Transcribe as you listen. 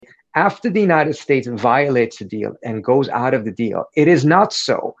After the United States violates the deal and goes out of the deal, it is not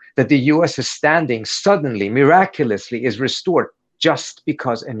so that the US's standing suddenly, miraculously, is restored just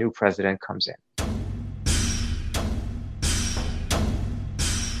because a new president comes in.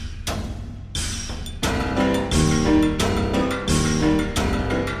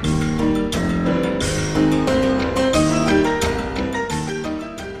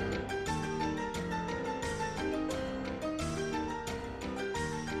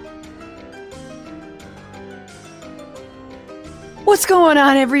 What's going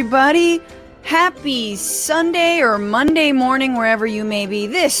on, everybody? Happy Sunday or Monday morning, wherever you may be.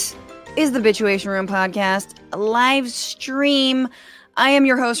 This is the Bitchuation Room podcast, a live stream. I am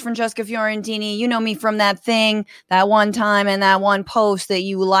your host, Francesca Fiorentini. You know me from that thing, that one time, and that one post that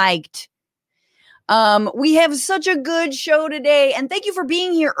you liked. We have such a good show today, and thank you for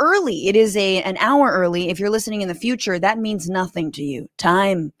being here early. It is an hour early. If you're listening in the future, that means nothing to you.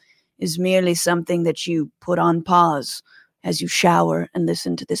 Time is merely something that you put on pause as you shower and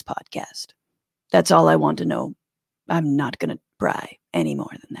listen to this podcast. That's all I want to know. I'm not going to pry any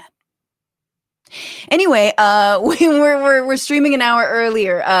more than that. Anyway, we're streaming an hour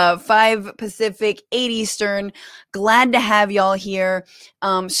earlier, 5 Pacific, 8 Eastern. Glad to have y'all here.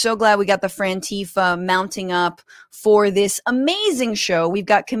 So glad we got the Frantifa mounting up for this amazing show. We've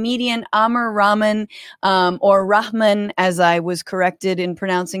got comedian Aamer Rahman, or Rahman, as I was corrected in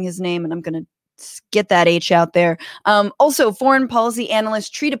pronouncing his name, and I'm going to get that H out there. Also, foreign policy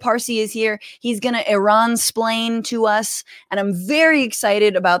analyst Trita Parsi is here. He's going to Iran-splain to us, and I'm very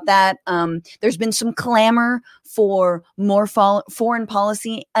excited about that. There's been some clamor for more foreign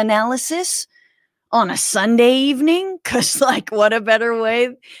policy analysis on a Sunday evening, because, like, what a better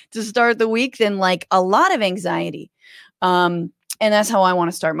way to start the week than, like, a lot of anxiety. And that's how I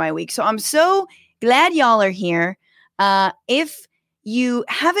want to start my week. So I'm so glad y'all are here. If you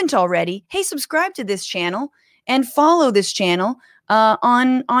haven't already, hey, subscribe to this channel and follow this channel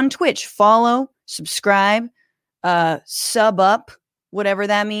on Twitch. Follow, subscribe, sub up, whatever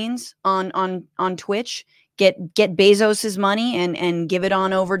that means on Twitch. Get Bezos's money and give it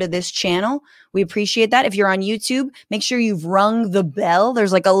on over to this channel. We appreciate that. If you're on YouTube, make sure you've rung the bell.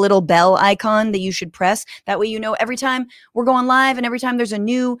 There's like a little bell icon that you should press. That way you know every time we're going live and every time there's a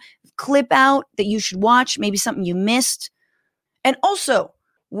new clip out that you should watch, maybe something you missed. And also,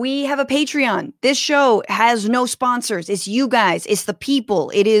 we have a Patreon. This show has no sponsors. It's you guys. It's the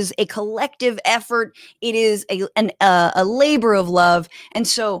people. It is a collective effort. It is a labor of love. And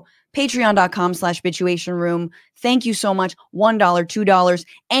so, patreon.com/bitchuationroom. Thank you so much. $1, $2,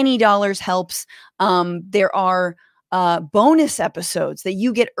 any dollars helps. There are bonus episodes that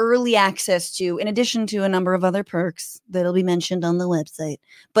you get early access to, in addition to a number of other perks that'll be mentioned on the website.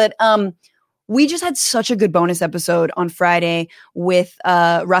 But we just had such a good bonus episode on Friday with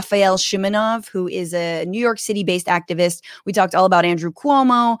Raphael Shimonov, who is a New York City-based activist. We talked all about Andrew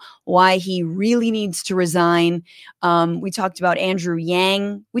Cuomo, why he really needs to resign. We talked about Andrew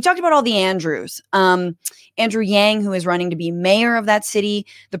Yang. We talked about all the Andrews. Andrew Yang, who is running to be mayor of that city.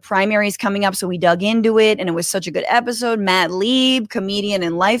 The primary is coming up, so we dug into it, and it was such a good episode. Matt Lieb, comedian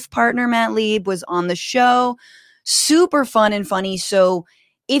and life partner Matt Lieb, was on the show. Super fun and funny, so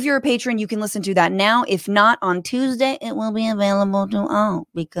if you're a patron, you can listen to that now. If not, on Tuesday, it will be available to all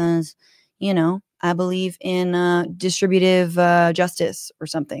because, you know, I believe in distributive justice or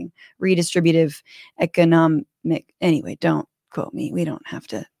something. Redistributive economic. Anyway, don't quote me. We don't have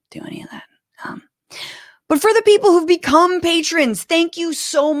to do any of that. But for the people who've become patrons, thank you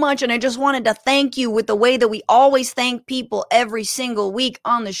so much. And I just wanted to thank you with the way that we always thank people every single week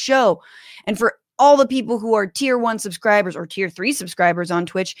on the show. And for all the people who are tier 1 subscribers or tier 3 subscribers on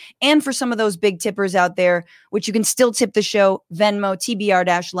Twitch, and for some of those big tippers out there, which you can still tip the show, Venmo,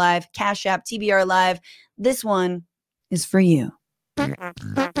 TBR-Live, Cash App, TBR Live. This one is for you.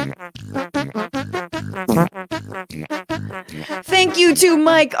 Thank you to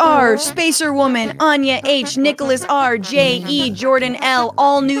Mike R, Spacer Woman, Anya H, Nicholas R, J E, Jordan L,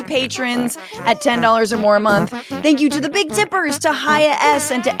 all new patrons at $10 or more a month. Thank you to the big tippers, to Haya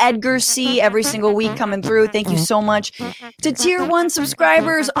S and to Edgar C, every single week coming through. Thank you so much. To tier 1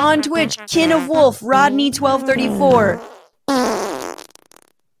 subscribers on Twitch, Kin of Wolf, Rodney 1234.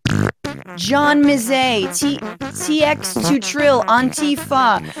 John Mizet, TX2 Trill,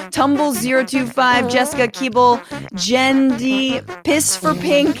 Antifa, Tumble025, Jessica Keeble, Jen D, Piss for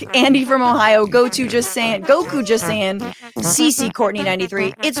Pink, Andy from Ohio, Goku Just Saying, CC Courtney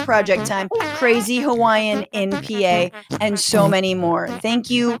 93, It's Project Time, Crazy Hawaiian in PA, and so many more. Thank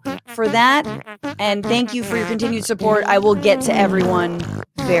you for that, and thank you for your continued support. I will get to everyone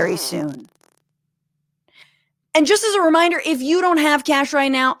very soon. And just as a reminder, if you don't have cash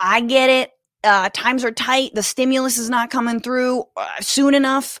right now, I get it. Times are tight. The stimulus is not coming through soon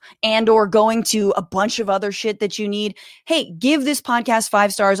enough, and or going to a bunch of other shit that you need. Hey, give this podcast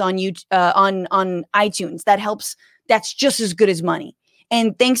 5 stars on on iTunes. That helps. That's just as good as money.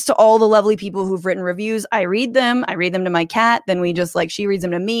 And thanks to all the lovely people who've written reviews. I read them. I read them to my cat. Then we just she reads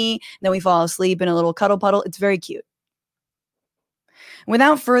them to me. Then we fall asleep in a little cuddle puddle. It's very cute.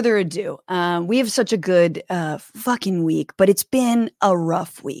 Without further ado, we have such a good fucking week, but it's been a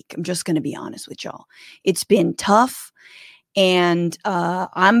rough week. I'm just going to be honest with y'all. It's been tough, and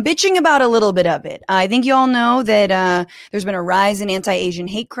I'm bitching about a little bit of it. I think you all know that there's been a rise in anti-Asian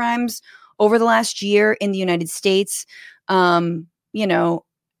hate crimes over the last year in the United States, and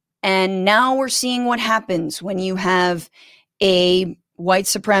now we're seeing what happens when you have a white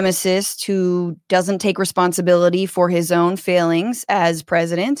supremacist who doesn't take responsibility for his own failings as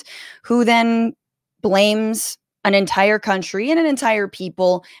president, who then blames an entire country and an entire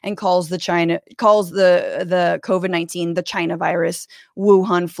people and calls the COVID-19 the China virus,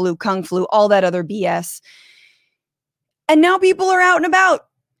 Wuhan flu, Kung flu, all that other BS. And now people are out and about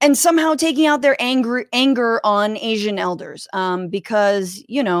and somehow taking out their anger on Asian elders because,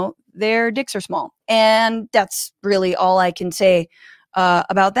 their dicks are small. And that's really all I can say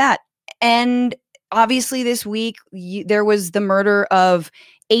about that. And obviously this week there was the murder of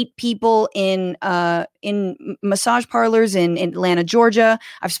 8 people in massage parlors in Atlanta, Georgia.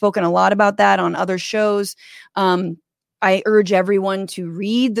 I've spoken a lot about that on other shows. I urge everyone to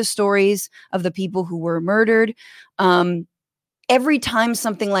read the stories of the people who were murdered. Every time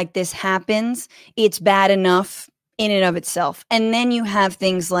something like this happens, it's bad enough in and of itself. And then you have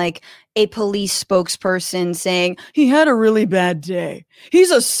things like a police spokesperson saying, he had a really bad day. He's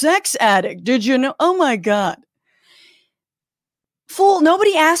a sex addict. Did you know? Oh my God. Fool,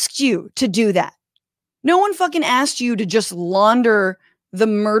 nobody asked you to do that. No one fucking asked you to just launder the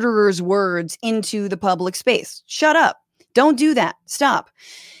murderer's words into the public space. Shut up. Don't do that. Stop.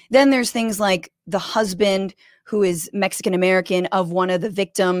 Then there's things like the husband who is Mexican-American of one of the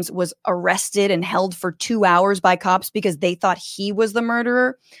victims was arrested and held for 2 hours by cops because they thought he was the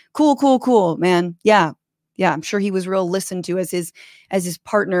murderer. Cool, man. Yeah. I'm sure he was real listened to as his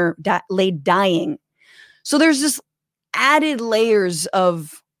partner lay dying. So there's just added layers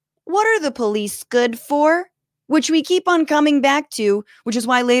of what are the police good for, which we keep on coming back to, which is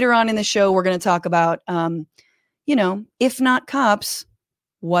why later on in the show, we're going to talk about, if not cops,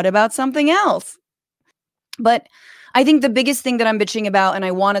 what about something else? But I think the biggest thing that I'm bitching about, and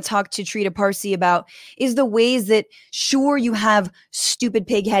I want to talk to Trita Parsi about, is the ways that, sure, you have stupid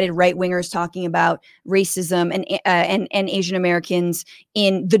pig-headed right-wingers talking about racism and Asian Americans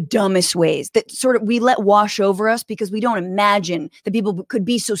in the dumbest ways that sort of we let wash over us because we don't imagine that people could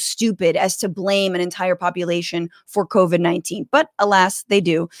be so stupid as to blame an entire population for COVID-19. But alas, they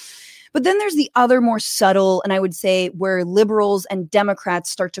do. But then there's the other more subtle, and I would say where liberals and Democrats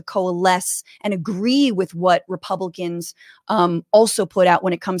start to coalesce and agree with what Republicans also put out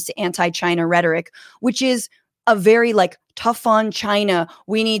when it comes to anti-China rhetoric, which is a very tough on China.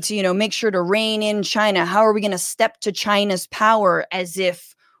 We need to, make sure to rein in China. How are we going to step to China's power, as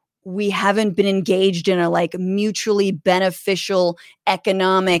if we haven't been engaged in a mutually beneficial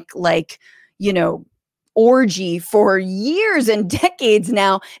economic, orgy for years and decades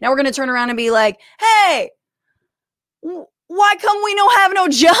now. Now we're going to turn around and be like, hey, why come we don't have no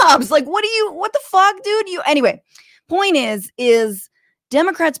jobs? What the fuck, dude? Anyway, point is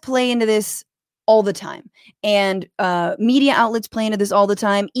Democrats play into this all the time, and media outlets play into this all the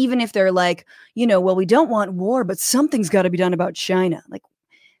time, even if they're well, we don't want war, but something's got to be done about China.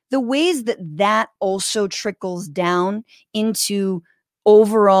 The ways that also trickles down into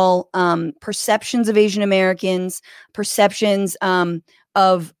overall perceptions of Asian Americans, perceptions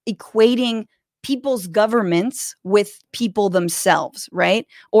of equating people's governments with people themselves, right?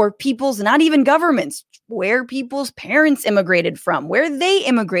 Or people's, not even governments, where people's parents immigrated from, where they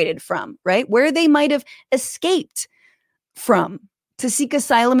immigrated from, right? Where they might have escaped from to seek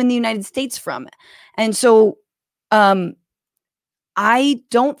asylum in the United States from. And so I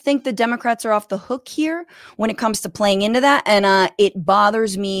don't think the Democrats are off the hook here when it comes to playing into that. And it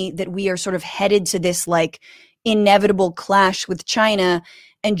bothers me that we are sort of headed to this inevitable clash with China.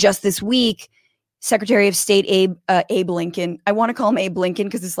 And just this week, Secretary of State Abe Lincoln, I want to call him Abe Lincoln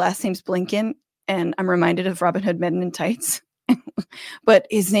because his last name's Blinken. And I'm reminded of Robin Hood Men in Tights. But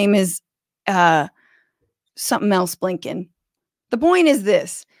his name is something else, Blinken. The point is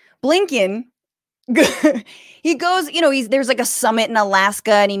this. Blinken He goes, there's like a summit in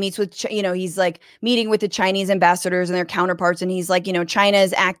Alaska and he meets with, he's like meeting with the Chinese ambassadors and their counterparts. And he's like, China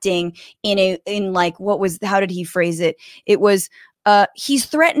is acting how did he phrase it? It was, they're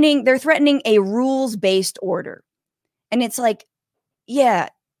threatening a rules-based order. And it's like, yeah,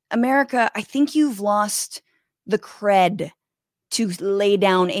 America, I think you've lost the cred to lay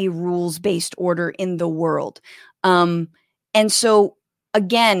down a rules-based order in the world. And so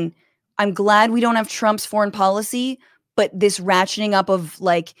again, I'm glad we don't have Trump's foreign policy, but this ratcheting up of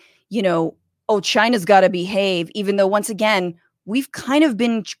China's got to behave, even though once again, we've kind of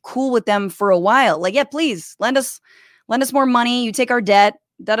been cool with them for a while. Like, yeah, please lend us more money. You take our debt,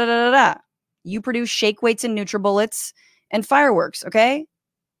 You produce shake weights and NutriBullets and fireworks. Okay.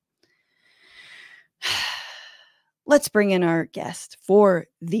 Let's bring in our guest for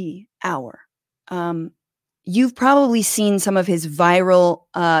the hour. You've probably seen some of his viral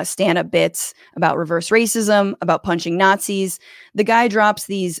stand-up bits about reverse racism, about punching Nazis. The guy drops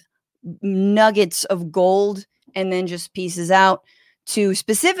these nuggets of gold and then just pieces out to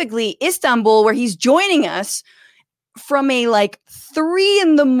specifically Istanbul, where he's joining us from a 3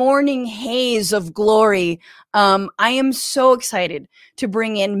 a.m. haze of glory. I am so excited to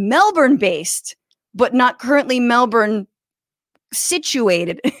bring in Melbourne-based, but not currently Melbourne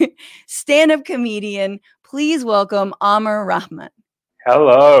situated stand-up comedian. Please welcome Aamer Rahman.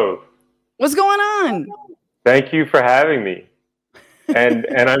 Hello. What's going on? Thank you for having me. And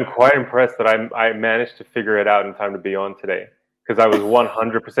I'm quite impressed that I managed to figure it out in time to be on today, because I was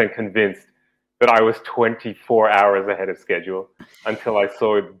 100% convinced that I was 24 hours ahead of schedule until I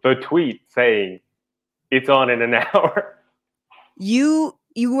saw the tweet saying it's on in an hour. You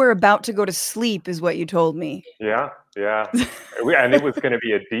were about to go to sleep is what you told me. Yeah. And it was going to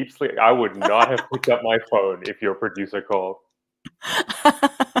be a deep sleep. I would not have picked up my phone if your producer called.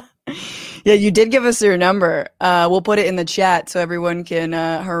 Yeah, you did give us your number. We'll put it in the chat so everyone can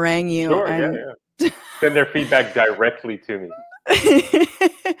harangue you. Sure, yeah. Send their feedback directly to me.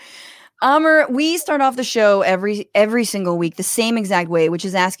 Aamer, we start off the show every single week the same exact way, which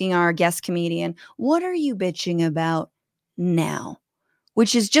is asking our guest comedian, what are you bitching about now?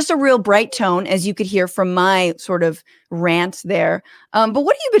 Which is just a real bright tone, as you could hear from my sort of rant there. But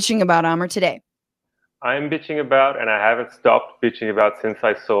what are you bitching about, Aamer, today? I'm bitching about, and I haven't stopped bitching about since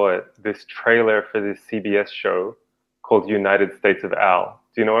I saw it, this trailer for this CBS show called United States of Al.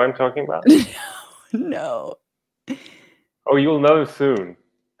 Do you know what I'm talking about? No. Oh, you'll know soon.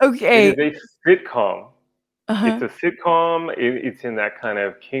 Okay. It is a sitcom. Uh-huh. It's a sitcom. It's in that kind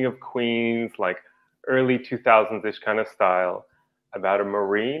of King of Queens, early 2000s-ish kind of style, about a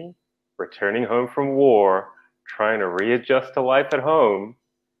Marine returning home from war, trying to readjust to life at home,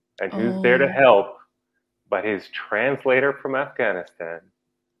 and who's there to help but his translator from Afghanistan,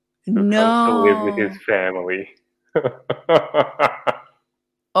 who comes to live with his family.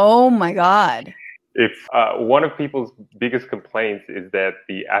 Oh my God. It's one of people's biggest complaints is that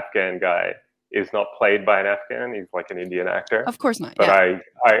the Afghan guy is not played by an Afghan. He's like an Indian actor. Of course not. But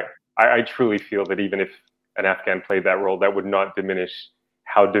yeah. I truly feel that even if an Afghan played that role, that would not diminish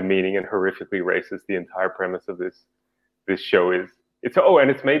how demeaning and horrifically racist the entire premise of this show is. And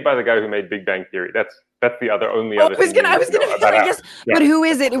it's made by the guy who made Big Bang Theory. That's the only other thing. I was gonna guess, yeah. But who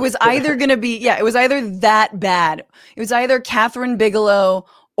is it? It was either gonna be it was either that bad. It was either Catherine Bigelow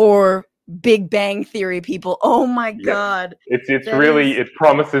or Big Bang Theory people. Oh my God. It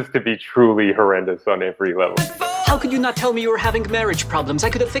promises to be truly horrendous on every level. How could you not tell me you were having marriage problems? I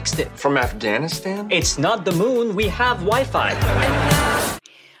could have fixed it. From Afghanistan? It's not the moon. We have Wi-Fi.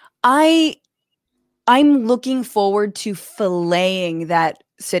 I'm looking forward to filleting that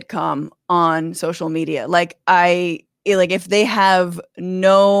sitcom on social media. If they have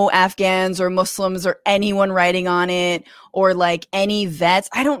no Afghans or Muslims or anyone writing on it, or any vets,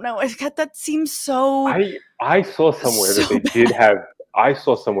 I don't know. That seems so. I saw somewhere that they did have. I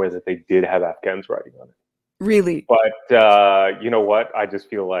saw somewhere that they did have Afghans writing on it. Really? But you know what? I just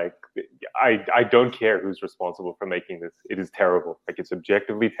feel like I don't care who's responsible for making this. It is terrible. It's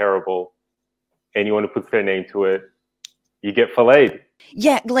objectively terrible. Anyone who puts their name to it, you get filleted.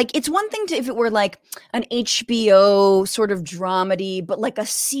 Yeah, it's one thing if it were an HBO sort of dramedy, but a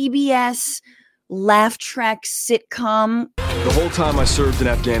CBS laugh track sitcom. The whole time I served in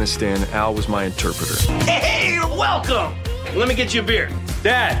Afghanistan, Al was my interpreter. Hey, welcome! Let me get you a beer.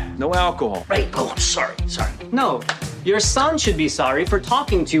 Dad, no alcohol. Right. Oh, I'm sorry. No, your son should be sorry for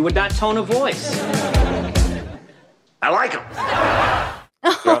talking to you with that tone of voice. I like him.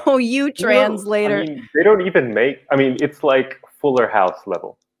 Oh, you translator. They don't even make, it's like Fuller House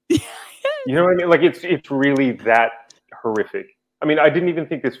level. You know what I mean? It's really that horrific. I mean, I didn't even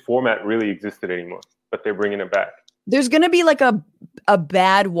think this format really existed anymore, but they're bringing it back. There's gonna be like a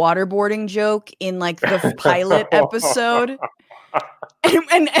bad waterboarding joke in like the pilot episode,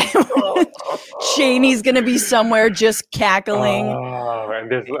 and Cheney's gonna be somewhere just cackling. Oh,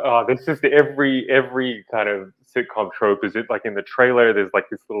 and there's just every kind of sitcom trope. Is it like in the trailer? There's like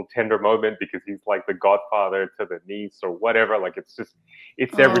this little tender moment because he's like the godfather to the niece or whatever. Like it's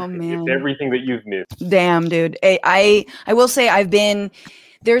everything. Man. It's everything that you've missed. Damn, dude. I will say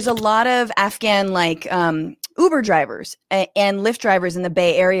there's a lot of Afghan like Uber drivers and Lyft drivers in the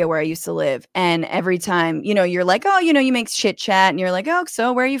Bay Area where I used to live. And every time, you're like, oh, you make chit chat and you're like, oh,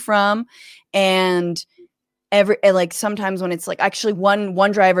 so where are you from? And like sometimes when it's like, actually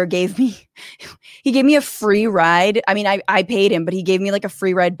one driver gave me a free ride. I mean, I paid him, but he gave me like a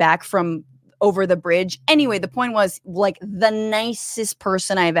free ride back from over the bridge. Anyway, the point was like the nicest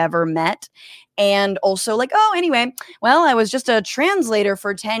person I've ever met. And also like, oh, anyway, well, I was just a translator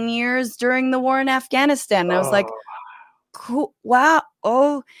for 10 years during the war in Afghanistan. And I was like, cool. Wow.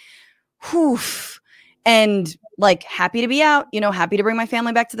 Oh, whew. And like happy to be out, happy to bring my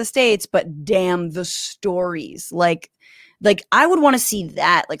family back to the States, but damn the stories. Like I would want to see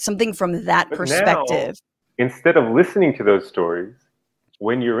that, like something from that perspective. Now, instead of listening to those stories,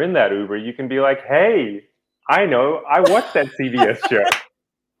 when you're in that Uber, you can be like, hey, I know, I watched that CBS show.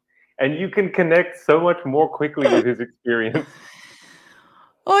 And you can connect so much more quickly with his experience.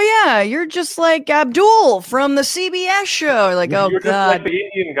 Oh, yeah, you're just like Abdul from the CBS show. Like, oh, you're God. Just like the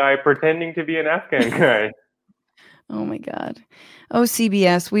Indian guy pretending to be an Afghan guy. Oh, my God. Oh,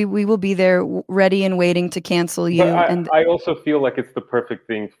 CBS, we will be there ready and waiting to cancel you. But I also feel like it's the perfect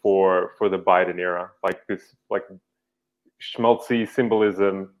thing for the Biden era. Like this, like schmaltzy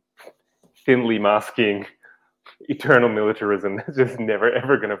symbolism, thinly masking eternal militarism that's just never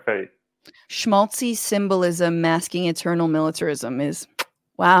ever going to fade. Schmaltzy symbolism masking eternal militarism is,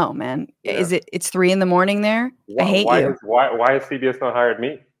 wow, man. Yeah. It's 3 a.m. there? I hate you. Why has CBS not hired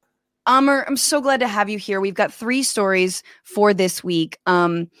me? Aamer, I'm so glad to have you here. We've got 3 stories for this week.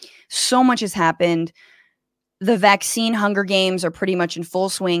 So much has happened. The vaccine Hunger Games are pretty much in full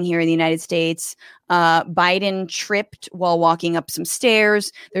swing here in the United States. Biden tripped while walking up some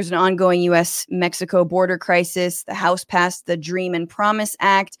stairs. There's an ongoing U.S.-Mexico border crisis. The House passed the Dream and Promise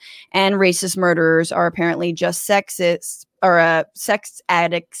Act, and racist murderers are apparently just sex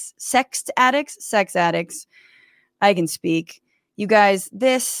addicts. I can speak. You guys,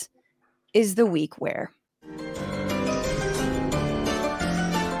 this is the week where...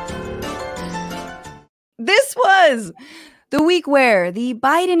 This was the week where the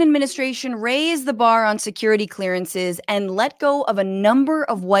Biden administration raised the bar on security clearances and let go of a number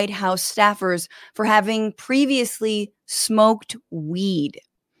of White House staffers for having previously smoked weed,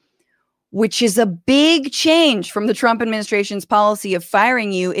 which is a big change from the Trump administration's policy of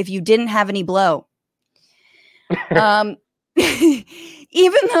firing you if you didn't have any blow.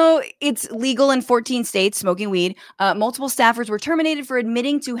 Even though it's legal in 14 states, smoking weed, multiple staffers were terminated for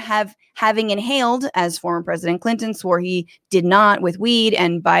admitting to having inhaled, as former President Clinton swore he did not with weed,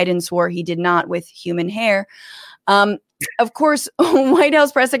 and Biden swore he did not with human hair. Of course, White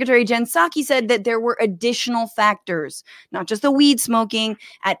House Press Secretary Jen Psaki said that there were additional factors, not just the weed smoking,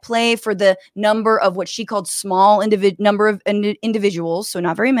 at play for the number of what she called small number of individuals, so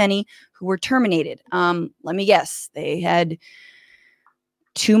not very many, who were terminated. Let me guess. They had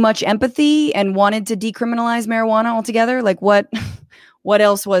too much empathy and wanted to decriminalize marijuana altogether. Like what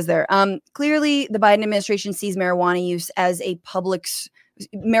else was there? Clearly the Biden administration sees marijuana use as a public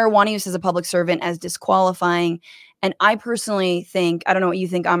servant as disqualifying. And I personally think, I don't know what you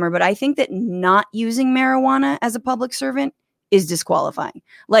think, Aamer, but I think that not using marijuana as a public servant is disqualifying.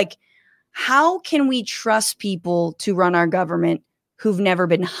 Like, how can we trust people to run our government who've never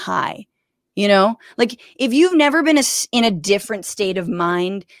been high? Like if you've never been in a different state of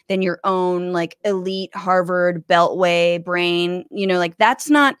mind than your own, like elite Harvard Beltway brain, like that's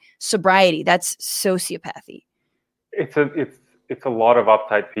not sobriety. That's sociopathy. It's a lot of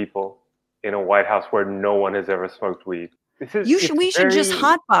uptight people in a White House where no one has ever smoked weed. We should just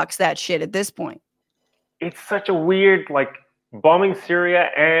hotbox that shit at this point. It's such a weird, like bombing Syria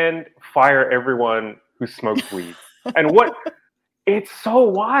and fire everyone who smokes weed. And it's so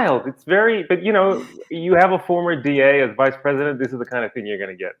wild. It's very, but you have a former DA as vice president. This is the kind of thing you're going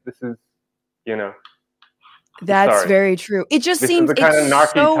to get. This is, That's very true. It just seems the kind of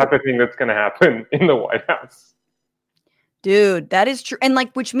narky type of thing that's going to happen in the White House. Dude, that is true. And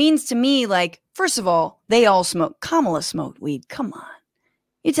which means to me, first of all, they all smoke. Kamala smoked weed. Come on.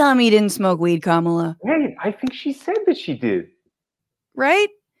 You telling me you didn't smoke weed, Kamala? Hey, I think she said that she did. Right?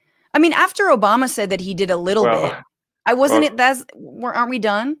 I mean, after Obama said that he did a little bit. I wasn't it. Aren't we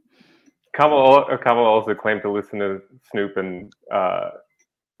done? Kamala also claimed to listen to Snoop and A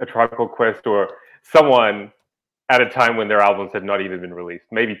Tribe Called Quest or someone at a time when their albums had not even been released.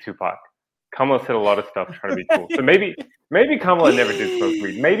 Maybe Tupac. Kamala said a lot of stuff trying to be cool. So maybe Kamala never did smoke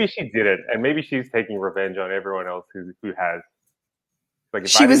weed. Maybe she did it, and maybe she's taking revenge on everyone else who has. Like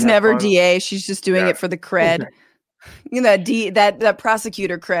she was never DA. She's just doing it for the cred. You know, that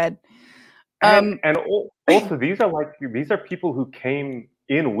prosecutor cred. And also these are people who came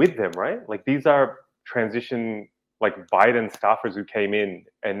in with them, right? Like these are transition like Biden staffers who came in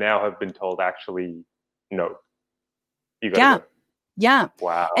and now have been told actually no. You gotta go. Yeah.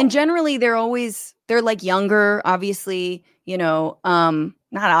 Wow. And generally they're like younger, obviously, you know, not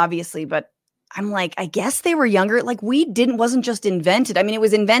obviously, but I'm like, I guess they were younger. Like weed wasn't just invented. I mean, it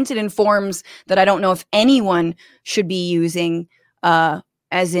was invented in forms that I don't know if anyone should be using,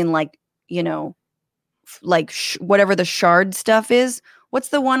 as in like, you know, like whatever the shard stuff is. What's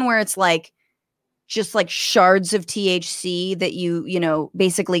the one where it's like just like shards of THC that you know,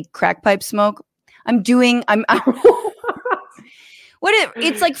 basically crack pipe smoke?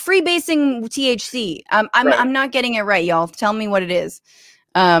 It's like freebasing THC. I'm not getting it right, y'all. Tell me what it is.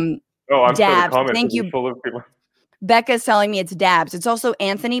 I'm dabs. sure the Thank you. Full of people. Becca's telling me it's dabs. It's also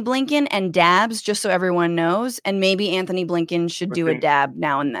Anthony Blinken and dabs, just so everyone knows. And maybe Anthony Blinken should do a dab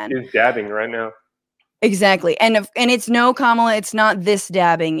now and then. He's dabbing right now. Exactly. And it's no Kamala. It's not this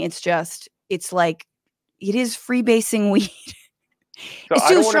dabbing. It's like, it is freebasing weed. So it's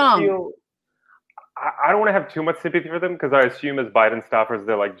too strong. I don't want to have too much sympathy for them because I assume as Biden staffers,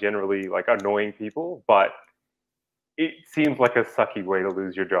 they're like generally like annoying people, but it seems like a sucky way to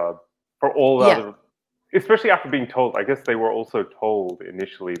lose your job for all the other, especially after being told. I guess they were also told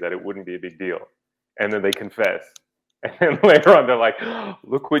initially that it wouldn't be a big deal, and then they confess, and then later on they're like, oh,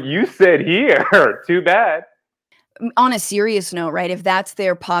 "Look what you said here. Too bad." On a serious note, right? If that's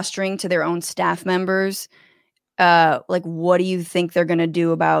their posturing to their own staff members, like what do you think they're going to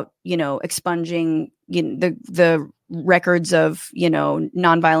do about, you know, expunging the records of, you know,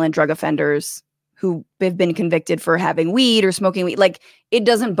 nonviolent drug offenders who have been convicted for having weed or smoking weed? Like it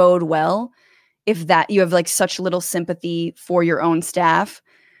doesn't bode well if that you have like such little sympathy for your own staff.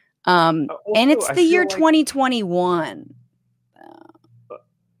 Also, and it's the year 2021.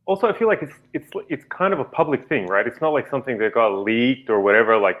 Also, I feel like it's kind of a public thing, right? It's not like something that got leaked or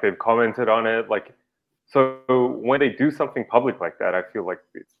whatever. Like they've commented on it. Like, so when they do something public like that, I feel like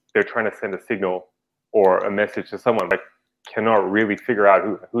they're trying to send a signal or a message to someone. Like, cannot really figure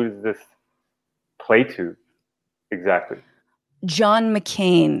out who does this play to exactly. John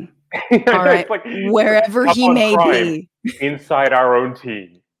McCain. All right, like, wherever he may be, inside our own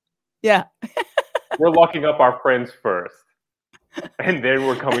team. Yeah, we're locking up our friends first. And then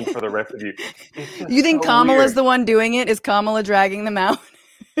we're coming for the rest of you. You think Kamala's the one doing it? Is Kamala dragging them out?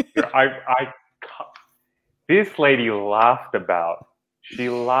 This lady laughed about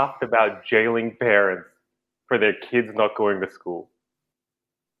jailing parents for their kids not going to school.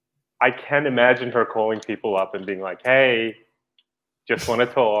 I can't imagine her calling people up and being like, "Hey, just want to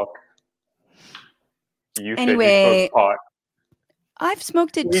talk. You said you smoked pot. I've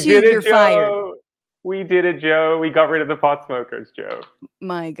smoked it too. You're fired." We did it, Joe. We got rid of the pot smokers, Joe.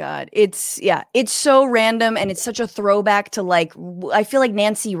 My God. It's so random, and it's such a throwback to, like, I feel like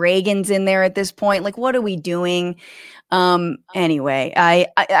Nancy Reagan's in there at this point. Like, what are we doing? Anyway,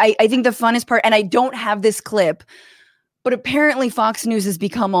 I think the funnest part, and I don't have this clip, but apparently Fox News has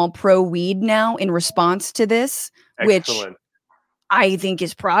become all pro-weed now in response to this, which I think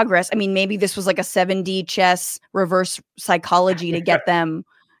is progress. I mean, maybe this was like a 7D chess reverse psychology to get them,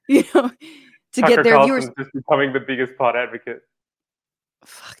 you know, to Tucker get their Carlson's viewers just becoming the biggest pot advocate.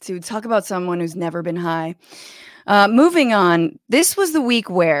 Fuck, dude, talk about someone who's never been high. Moving on. This was the week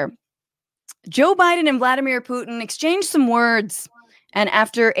where Joe Biden and Vladimir Putin exchanged some words. And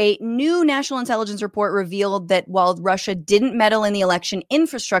after a new national intelligence report revealed that while Russia didn't meddle in the election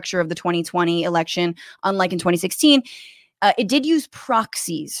infrastructure of the 2020 election, unlike in 2016, it did use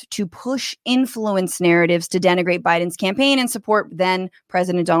proxies to push influence narratives to denigrate Biden's campaign and support then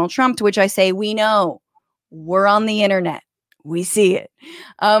President Donald Trump, to which I say, we know. We're on the internet. We see it.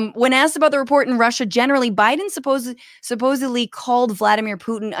 When asked about the report in Russia generally, Biden supposedly called Vladimir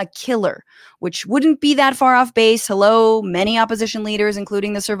Putin a killer, which wouldn't be that far off base. Hello, many opposition leaders,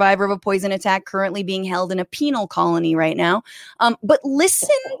 including the survivor of a poison attack, currently being held in a penal colony right now. But listen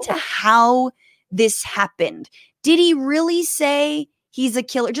to how this happened. Did he really say he's a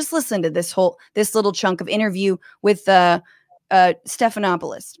killer? Just listen to this little chunk of interview with George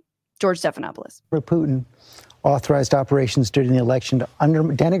Stephanopoulos. Putin authorized operations during the election to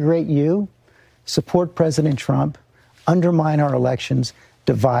denigrate you, support President Trump, undermine our elections,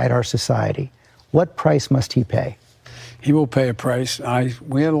 divide our society. What price must he pay? He will pay a price.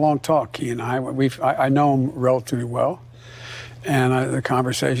 We had a long talk, he and I. I know him relatively well. And the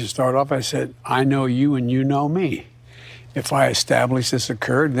conversation started off, I said, I know you and you know me. If I establish this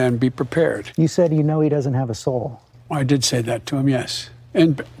occurred, then be prepared. You said you know he doesn't have a soul. Well, I did say that to him, yes.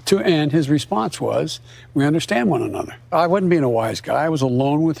 And his response was, we understand one another. I wasn't being a wise guy. I was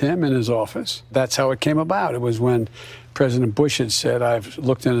alone with him in his office. That's how it came about. It was when President Bush had said, I've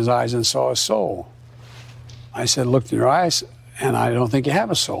looked in his eyes and saw a soul. I said, looked in your eyes, and I don't think you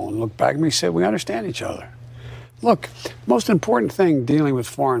have a soul. And looked back at me and said, we understand each other. Look, most important thing dealing with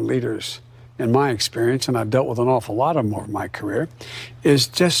foreign leaders, in my experience, and I've dealt with an awful lot of them over my career, is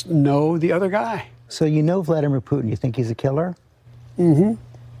just know the other guy. So you know Vladimir Putin. You think he's a killer?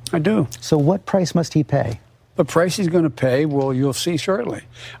 Mm-hmm. I do. So what price must he pay? The price he's going to pay, well, you'll see shortly.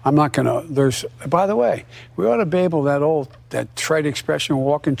 I'm not going to, by the way, we ought to be able, that trite expression,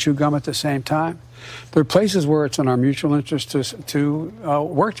 walk and chew gum at the same time. There are places where it's in our mutual interest to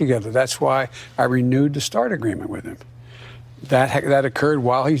work together. That's why I renewed the START agreement with him. That occurred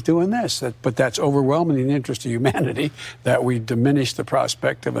while he's doing this. But that's overwhelming in the interest of humanity that we diminish the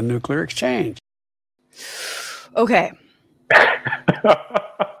prospect of a nuclear exchange. Okay.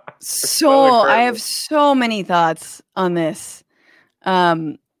 So I have so many thoughts on this.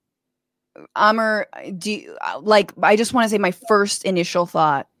 Aamer, I just want to say my first initial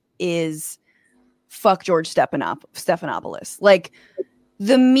thought is fuck George Stephanopoulos. Like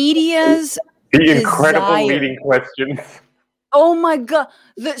the media's the incredible leading questions. Oh my God.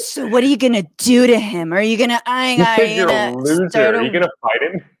 So what are you going to do to him? Are you going to, you're a loser. Are you going to fight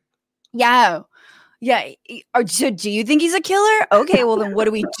him? Yeah. Yeah. So do you think he's a killer? Okay. Well, then what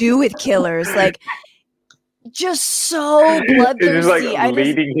do we do with killers? Like, just so bloodthirsty. It's like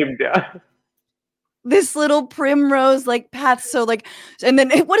leading him down. This little primrose path. So and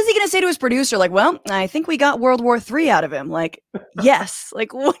then what is he going to say to his producer? Like, well, I think we got World War III out of him. Like, yes.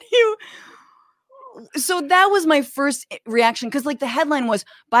 Like, what do you? So that was my first reaction. Cause the headline was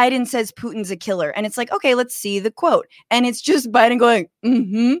Biden says Putin's a killer. And it's like, okay, let's see the quote. And it's just Biden going,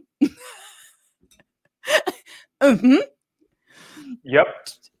 mm-hmm. Mm-hmm. Yep.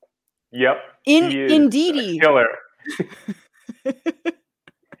 Indeedy. Killer.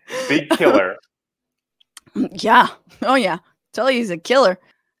 Big killer. Yeah. Oh yeah. Tell you he's a killer.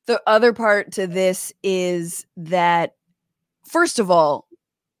 The other part to this is that, first of all,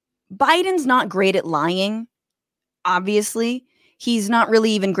 Biden's not great at lying. Obviously, he's not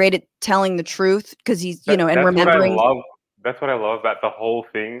really even great at telling the truth because he's, and remembering. That's what I love about the whole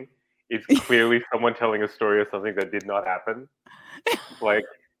thing. It's clearly someone telling a story of something that did not happen. Like,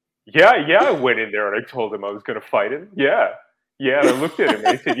 yeah, I went in there and I told him I was going to fight him. Yeah, and I looked at him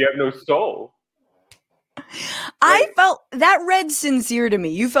and he said, "You have no soul." I felt that read sincere to me.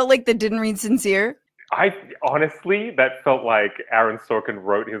 You felt like that didn't read sincere? I honestly, that felt like Aaron Sorkin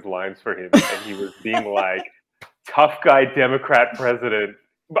wrote his lines for him and he was being like, tough guy Democrat president.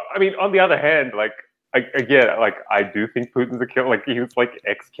 But I mean, on the other hand, I do think Putin's a killer. Like, he was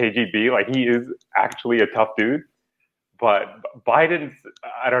ex-KGB. Like, he is actually a tough dude. But Biden's,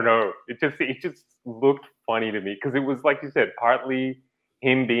 I don't know. It just looked funny to me because it was, like you said, partly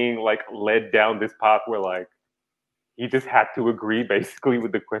him being led down this path where he just had to agree basically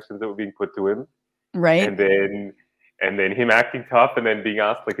with the questions that were being put to him. Right. And then him acting tough and then being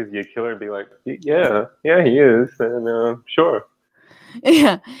asked, is he a killer? And be like, yeah, he is. And sure.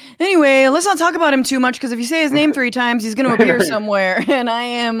 Yeah. Anyway, let's not talk about him too much because if you say his name 3 times, he's going to appear somewhere. And I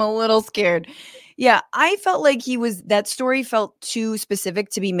am a little scared. Yeah. I felt like that story felt too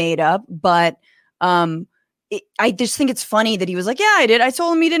specific to be made up. But I just think it's funny that he was like, yeah, I did. I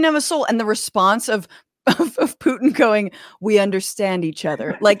told him he didn't have a soul. And the response of Putin going, we understand each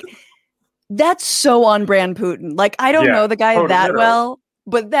other. That's so on brand Putin. I don't know the guy that well,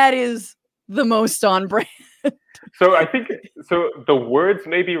 but that is the most on brand. So I think the words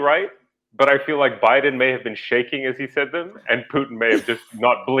may be right, but I feel like Biden may have been shaking as he said them, and Putin may have just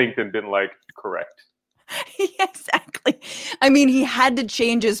not blinked and been correct. Exactly. I mean, he had to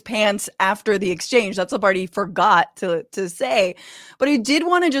change his pants after the exchange. That's the part he forgot to say. But I did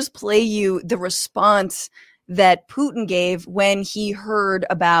want to just play you the response that Putin gave when he heard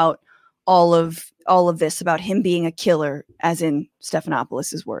about all of this, about him being a killer, as in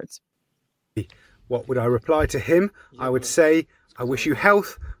Stephanopoulos' words. What would I reply to him? I would say, I wish you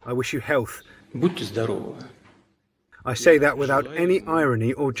health. I wish you health. I say that without any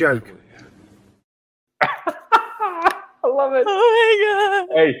irony or joke. I love it. Oh my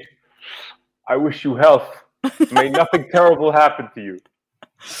God. Hey, I wish you health. May nothing terrible happen to you.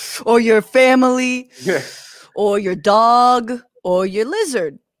 Or your family. Yeah. or your dog or your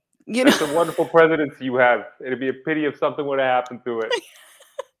lizard. You know, It's a wonderful presidency you have. It'd be a pity if something were to happen to it.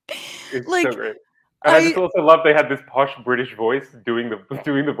 It's like so great. And I just also love they had this posh British voice doing the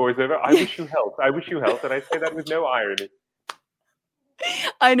voiceover. I wish you health. I wish you health, and I say that with no irony.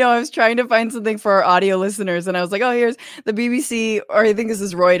 I know. I was trying to find something for our audio listeners, and I was like, "Oh, here's the BBC," or I think this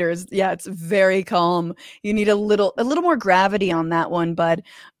is Reuters. Yeah, it's very calm. You need a little more gravity on that one, bud.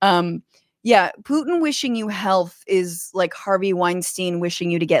 Yeah, Putin wishing you health is like Harvey Weinstein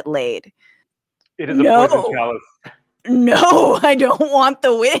wishing you to get laid. It is a poison chalice. No, I don't want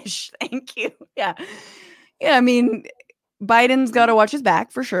the wish. Thank you. Yeah. Yeah, I mean, Biden's got to watch his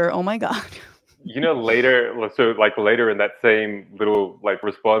back for sure. Oh my God. You know, later in that same little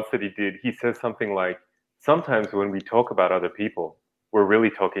response that he did, he says something like, sometimes when we talk about other people, we're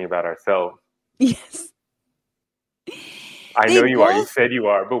really talking about ourselves. Yes. I know you are. You said you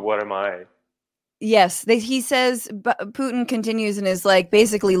are, but what am I? Yes, he says, Putin continues and is like,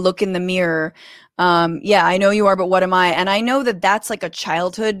 basically look in the mirror. Yeah, I know you are, but what am I? And I know that that's like a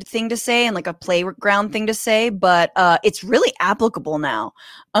childhood thing to say and like a playground thing to say, but it's really applicable now.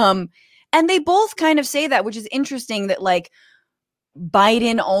 And they both kind of say that, which is interesting that like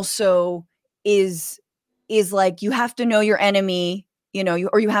Biden also is like, you have to know your enemy, you know,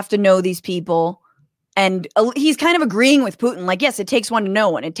 or you have to know these people. And he's kind of agreeing with Putin. Like, yes, it takes one to know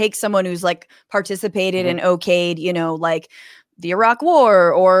one. It takes someone who's like participated and okayed, you know, like the Iraq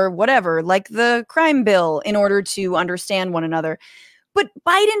War or whatever, like the crime bill in order to understand one another. But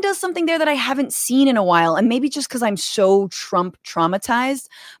Biden does something there that I haven't seen in a while. And maybe just because I'm so Trump traumatized,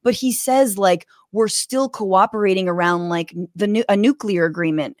 but he says like, we're still cooperating around like a nuclear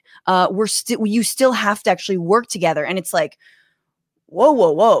agreement. You still have to actually work together. And it's like,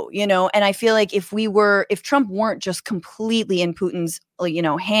 whoa, you know, and I feel like if Trump weren't just completely in Putin's, you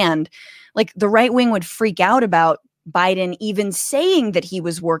know, hand, like the right wing would freak out about Biden even saying that he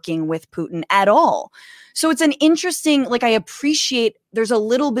was working with Putin at all. So it's an interesting, like, I appreciate there's a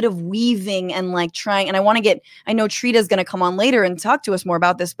little bit of weaving and like trying, and I know Trita's going to come on later and talk to us more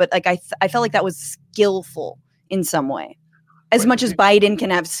about this, but like, I felt like that was skillful in some way, as much as Biden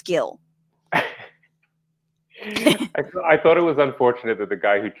can have skill. I thought it was unfortunate that the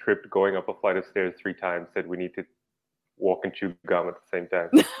guy who tripped going up a flight of stairs 3 times said we need to walk and chew gum at the same time.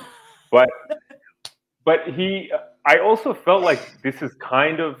 but I also felt like this is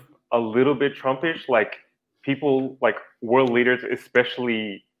kind of a little bit Trumpish. Like people, like world leaders,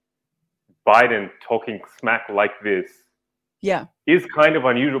 especially Biden, talking smack like this, is kind of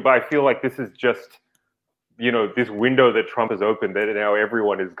unusual. But I feel like this is just, you know, this window that Trump has opened that now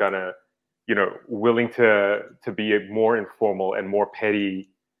everyone is gonna, you know, willing to be more informal and more petty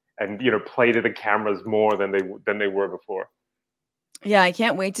and, you know, play to the cameras more than they were before. Yeah, I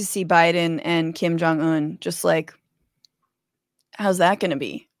can't wait to see Biden and Kim Jong-un. Just like, how's that going to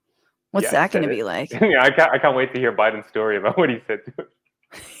be? What's that going to be like? Yeah, I can't wait to hear Biden's story about what he said to him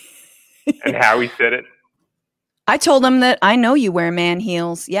and how he said it. I told him that I know you wear man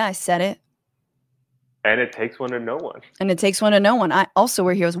heels. Yeah, I said it. And it takes one to know one. And it takes one to know one. I also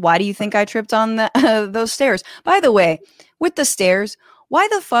wear heels. Why do you think I tripped on those stairs? By the way, with the stairs, why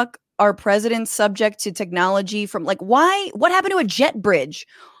the fuck are presidents subject to technology from like, what happened to a jet bridge?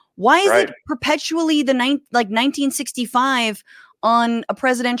 Why is it perpetually 1965 on a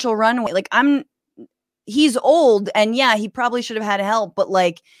presidential runway? Like he's old and yeah, he probably should have had help, but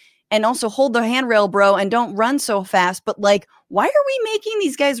like, and also hold the handrail, bro, and don't run so fast. But like, why are we making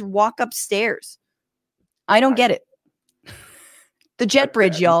these guys walk upstairs? I don't get it. The jet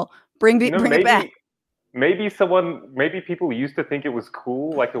bridge, y'all. Bring it back. Maybe people used to think it was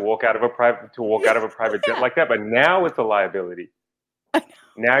cool, like to walk out of a private jet like that, but now it's a liability.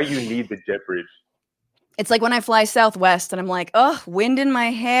 Now you need the jet bridge. It's like when I fly Southwest and I'm like, oh, wind in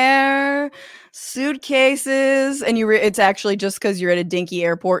my hair, suitcases, and it's actually just because you're at a dinky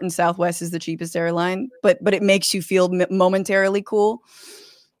airport and Southwest is the cheapest airline, but it makes you feel momentarily cool.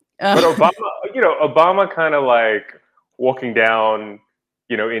 But Obama kind of like walking down,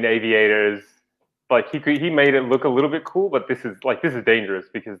 you know, in aviators, like he made it look a little bit cool, but this is dangerous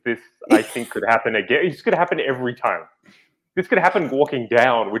because this I think could happen again. It's going to happen every time. This could happen walking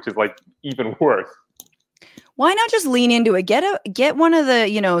down, which is like even worse. Why not just lean into it? Get one of the,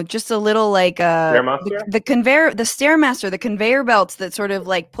 you know, just a little like the Stairmaster, the conveyor belts that sort of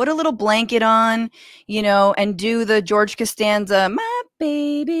like put a little blanket on, you know, and do the George Costanza, my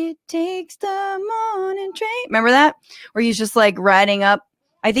baby takes the morning train. Remember that? Where he's just like riding up.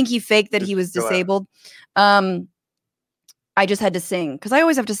 I think he faked that he was disabled. I just had to sing because I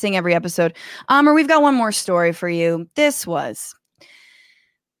always have to sing every episode. Aamer, we've got one more story for you. This was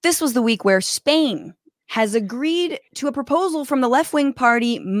the week where Spain has agreed to a proposal from the left-wing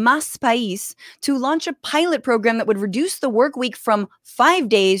party Mas País to launch a pilot program that would reduce the work week from 5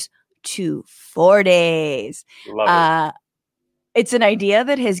 days to 4 days. Love it. It's an idea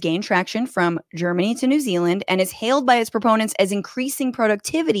that has gained traction from Germany to New Zealand and is hailed by its proponents as increasing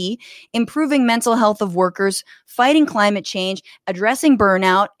productivity, improving mental health of workers, fighting climate change, addressing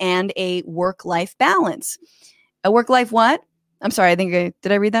burnout, and a work-life balance. A work-life what? I'm sorry, did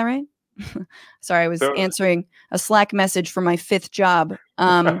I read that right? Sorry, I was answering a Slack message for my 5th job.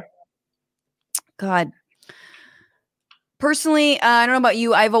 God. Personally, I don't know about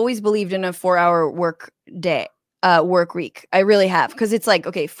you. I've always believed in a 4-hour work week. I really have. Because it's like,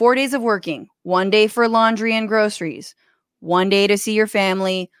 okay, 4 days of working, 1 day for laundry and groceries, 1 day to see your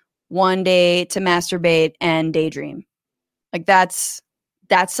family, 1 day to masturbate and daydream. Like that's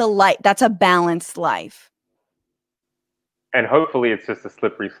a balanced life. And hopefully it's just a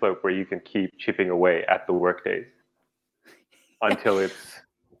slippery slope where you can keep chipping away at the work days until it's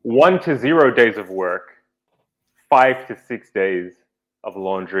 1 to 0 days of work, 5 to 6 days of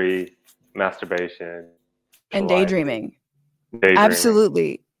laundry, masturbation, and daydreaming.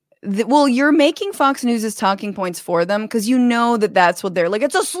 Absolutely. Well, you're making Fox News' talking points for them because you know that's what they're like.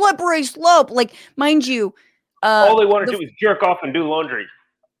 It's a slippery slope. Like, mind you, all they want to do is jerk off and do laundry.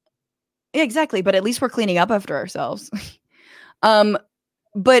 Yeah, exactly. But at least we're cleaning up after ourselves.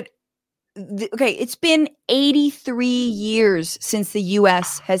 But it's been 83 years since the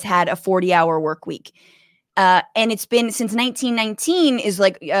U.S. has had a 40-hour work week. And it's been since 1919 is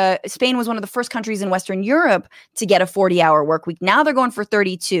like Spain was one of the first countries in Western Europe to get a 40-hour work week. Now they're going for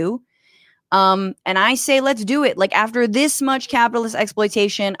 32. And I say, let's do it. Like after this much capitalist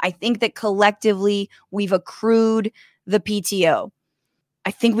exploitation, I think that collectively we've accrued the PTO.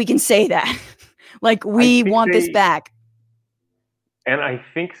 I think we can say that. Like we want this back. And I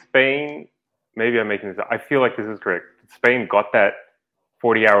think Spain, maybe I'm making this up. I feel like this is correct. Spain got that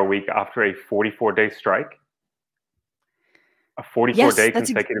 40-hour week after a 44-day strike. A 44-day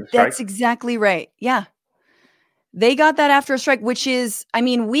consecutive strike? That's exactly right. Yeah. They got that after a strike, which is, I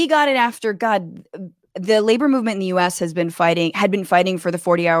mean, we got it after, God, the labor movement in the U.S. had been fighting for the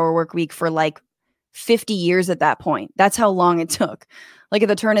 40-hour work week for like 50 years at that point. That's how long it took. Like at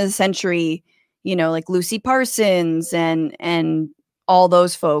the turn of the century, you know, like Lucy Parsons and all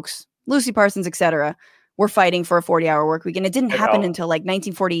those folks, Lucy Parsons, etc., were fighting for a 40-hour work week. And it didn't happen until like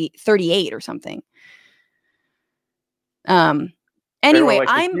 1938 or something. Anyway,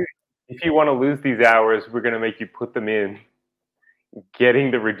 like, if you want to lose these hours, we're going to make you put them in getting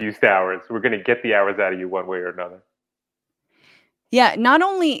the reduced hours. We're going to get the hours out of you one way or another. Yeah, not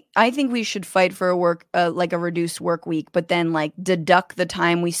only I think we should fight for a reduced work week, but then like deduct the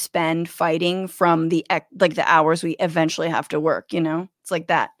time we spend fighting from the hours we eventually have to work, you know? It's like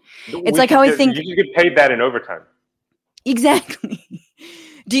that. It's like how I think you get paid that in overtime. Exactly.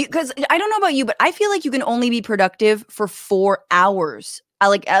 Because I don't know about you, but I feel like you can only be productive for 4 hours.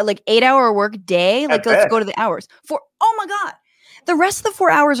 Like 8-hour work day. Like let's go to the hours. Oh my God. The rest of the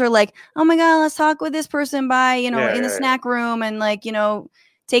 4 hours are like, oh my God, let's talk with this person by, in the snack room and like,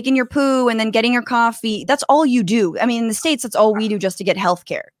 taking your poo and then getting your coffee. That's all you do. I mean, in the States, that's all we do just to get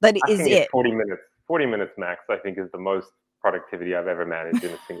healthcare. That is it. 40 minutes. 40 minutes max, I think, is the most productivity I've ever managed in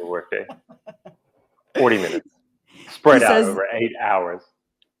a single workday. 40 minutes. Spread out over 8 hours.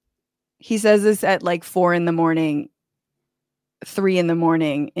 He says this at like 4 a.m, 3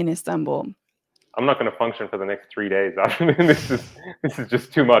 a.m. in Istanbul. I'm not going to function for the next 3 days. This is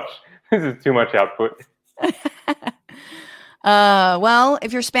just too much. This is too much output. Well,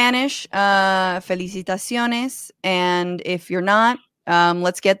 if you're Spanish, felicitaciones. And if you're not,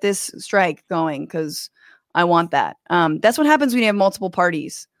 let's get this strike going because I want that. That's what happens when you have multiple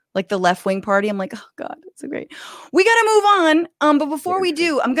parties. Like the left-wing party. I'm like, oh God, that's so great. We got to move on. But before we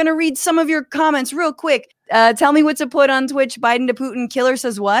do, I'm going to read some of your comments real quick. Tell me what to put on Twitch. Biden to Putin. Killer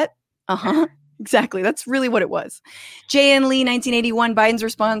says what? Uh-huh. Exactly. That's really what it was. J.N. Lee, 1981. Biden's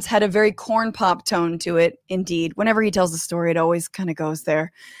response had a very corn pop tone to it. Indeed. Whenever he tells the story, it always kind of goes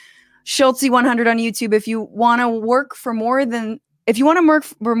there. Schultzy 100 on YouTube. If you want to work for more than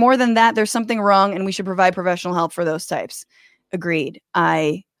that, there's something wrong and we should provide professional help for those types. Agreed.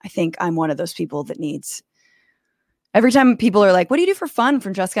 I think I'm one of those people that needs. Every time people are like, what do you do for fun,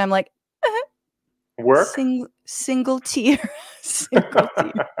 Francesca? I'm like, work? Single tier. Single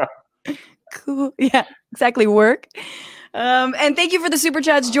tier. Cool. Yeah, exactly. Work. And thank you for the super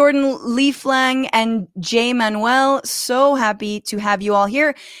chats, Jordan, Lee Flang, and Jay Manuel. So happy to have you all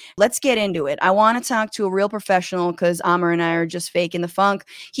here. Let's get into it. I want to talk to a real professional because Aamer and I are just faking the funk.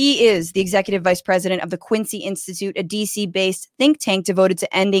 He is the executive vice president of the Quincy Institute, a DC-based think tank devoted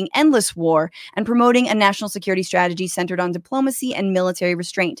to ending endless war and promoting a national security strategy centered on diplomacy and military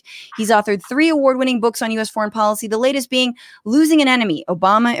restraint. He's authored 3 award-winning books on U.S. foreign policy, the latest being Losing an Enemy,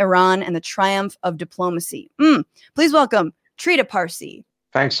 Obama, Iran, and the Triumph of Diplomacy. Please welcome Trita Parsi.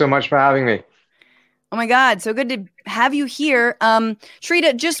 Thanks so much for having me. Oh my God, so good to have you here.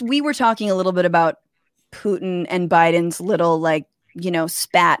 Trita, we were talking a little bit about Putin and Biden's little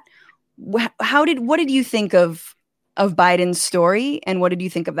spat. What did you think of Biden's story, and what did you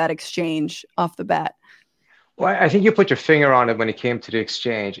think of that exchange off the bat? Well, I think you put your finger on it when it came to the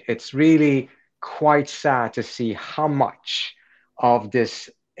exchange. It's really quite sad to see how much of this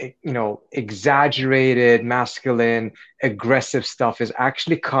exaggerated, masculine, aggressive stuff is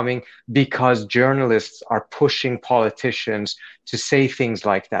actually coming because journalists are pushing politicians to say things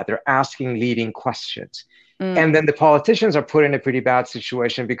like that. They're asking leading questions. And then the politicians are put in a pretty bad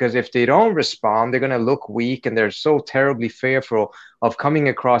situation because if they don't respond, they're going to look weak, and they're so terribly fearful of coming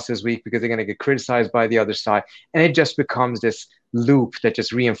across as weak because they're going to get criticized by the other side. And it just becomes this loop that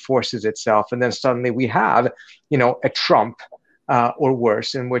just reinforces itself. And then suddenly we have, a Trump or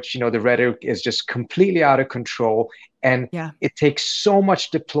worse, in which, the rhetoric is just completely out of control. And it takes so much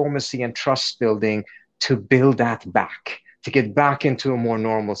diplomacy and trust building to build that back, to get back into a more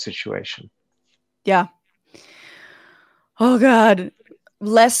normal situation. Yeah. Oh God,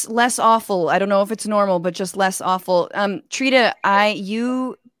 less awful. I don't know if it's normal, but just less awful. Trita,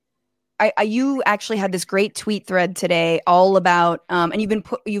 you actually had this great tweet thread today, all about, and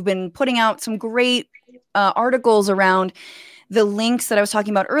you've been putting out some great articles around the links that I was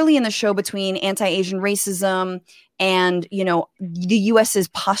talking about early in the show between anti-Asian racism and the U.S.'s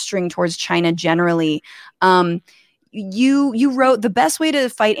posturing towards China generally. You wrote, the best way to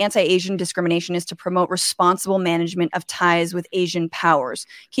fight anti-Asian discrimination is to promote responsible management of ties with Asian powers.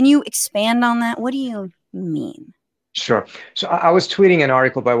 Can you expand on that? What do you mean? Sure. So I was tweeting an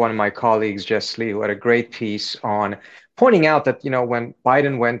article by one of my colleagues, Jess Lee, who had a great piece on pointing out that, when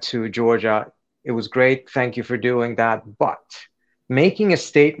Biden went to Georgia, it was great. Thank you for doing that. But making a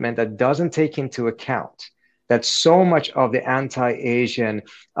statement that doesn't take into account that so much of the anti-Asian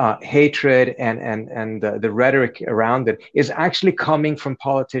hatred and the rhetoric around it is actually coming from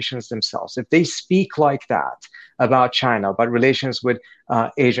politicians themselves. If they speak like that about China, about relations with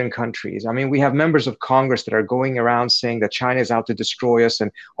Asian countries, I mean, we have members of Congress that are going around saying that China is out to destroy us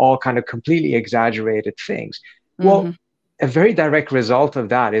and all kind of completely exaggerated things. Well, a very direct result of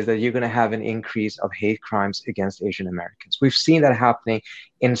that is that you're going to have an increase of hate crimes against Asian Americans. We've seen that happening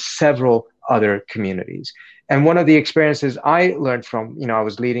in several other communities. And one of the experiences I learned from, I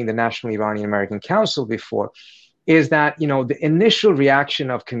was leading the National Iranian American Council before, is that, the initial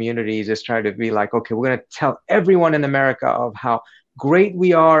reaction of communities is trying to be like, okay, we're going to tell everyone in America of how great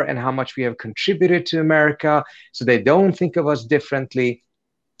we are and how much we have contributed to America so they don't think of us differently.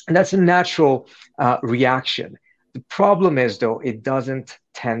 And that's a natural reaction. The problem is, though, it doesn't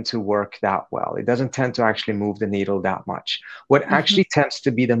tend to work that well. It doesn't tend to actually move the needle that much. What actually tends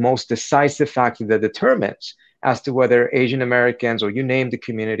to be the most decisive factor that determines as to whether Asian Americans, or you name the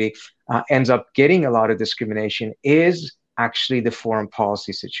community, ends up getting a lot of discrimination is actually the foreign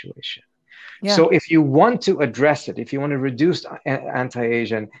policy situation. Yeah. So if you want to address it, if you want to reduce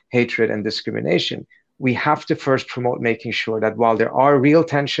anti-Asian hatred and discrimination, we have to first promote making sure that while there are real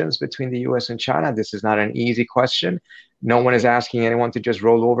tensions between the US and China, this is not an easy question. No one is asking anyone to just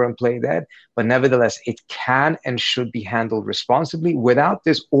roll over and play dead. But nevertheless, it can and should be handled responsibly without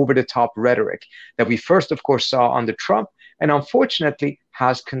this over-the-top rhetoric that we first, of course, saw under Trump and unfortunately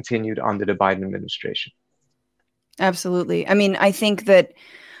has continued under the Biden administration. Absolutely. I mean, I think that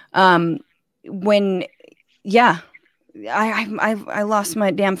I lost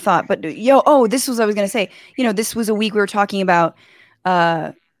my damn thought, but this was what I was going to say. This was a week we were talking about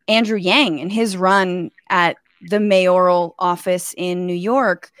Andrew Yang and his run at the mayoral office in New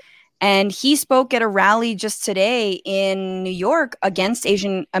York. And he spoke at a rally just today in New York against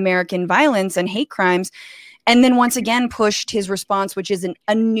Asian American violence and hate crimes. And then once again pushed his response, which is an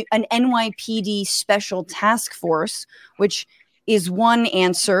NYPD special task force, which is one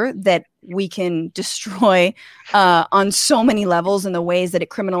answer that we can destroy on so many levels in the ways that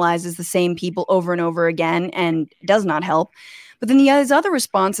it criminalizes the same people over and over again and does not help. But then his other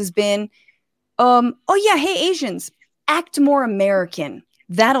response has been, hey, Asians, act more American.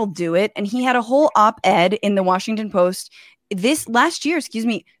 That'll do it. And he had a whole op-ed in the Washington Post last year,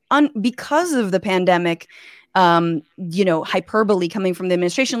 because of the pandemic hyperbole coming from the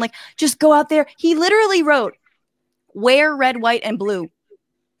administration. Like, just go out there. He literally wrote, wear red, white, and blue.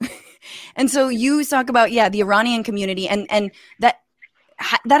 And so you talk about, the Iranian community, and that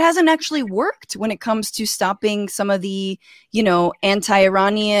hasn't actually worked when it comes to stopping some of the,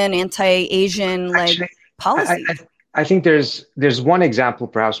 anti-Iranian, anti-Asian policies. I think there's one example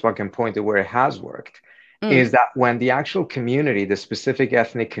perhaps one can point to where it has worked, is that when the actual community, the specific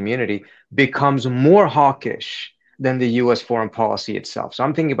ethnic community, becomes more hawkish than the US foreign policy itself. So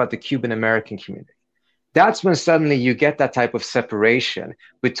I'm thinking about the Cuban American community. That's when suddenly you get that type of separation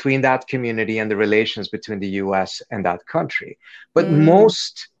between that community and the relations between the US and that country. But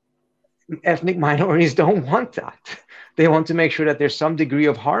most ethnic minorities don't want that. They want to make sure that there's some degree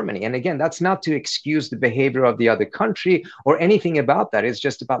of harmony. And again, that's not to excuse the behavior of the other country or anything about that. It's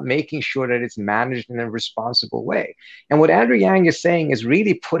just about making sure that it's managed in a responsible way. And what Andrew Yang is saying is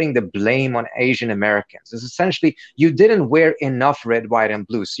really putting the blame on Asian Americans. It's essentially, you didn't wear enough red, white, and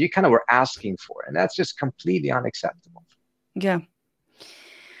blue. So you kind of were asking for it. And that's just completely unacceptable. Yeah.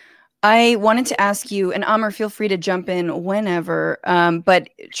 I wanted to ask you, and Aamer, feel free to jump in whenever,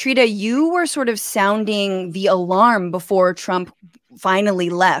 but Trita, you were sort of sounding the alarm before Trump finally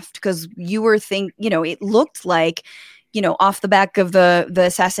left, because you were it looked like, off the back of the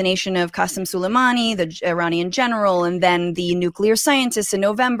assassination of Qasem Soleimani, the Iranian general, and then the nuclear scientists in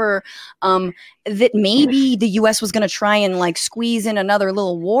November, that maybe the U.S. was going to try and squeeze in another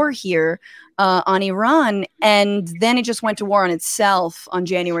little war here on Iran. And then it just went to war on itself on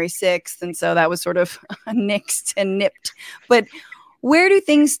January 6th. And so that was sort of nixed and nipped. But where do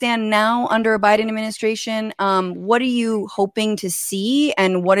things stand now under a Biden administration? What are you hoping to see?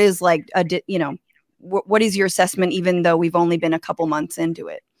 And what is what is your assessment, even though we've only been a couple months into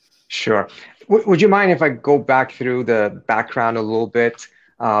it? Sure. Would you mind if I go back through the background a little bit?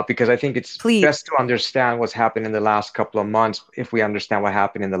 Because I think it's best to understand what's happened in the last couple of months if we understand what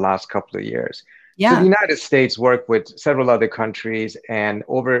happened in the last couple of years. Yeah. So the United States worked with several other countries and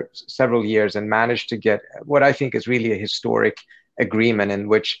over several years and managed to get what I think is really a historic agreement in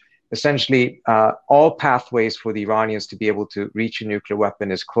which essentially all pathways for the Iranians to be able to reach a nuclear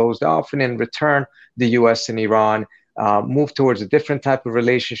weapon is closed off. And in return, the US and Iran moved towards a different type of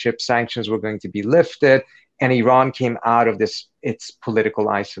relationship. Sanctions were going to be lifted, and Iran came out of its political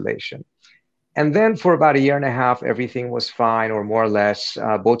isolation. And then for about a year and a half, everything was fine, or more or less.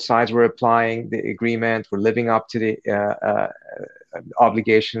 Both sides were applying the agreement, were living up to the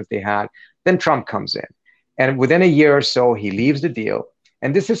obligations they had. Then Trump comes in. And within a year or so, he leaves the deal.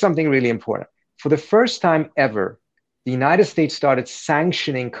 And this is something really important. For the first time ever, the United States started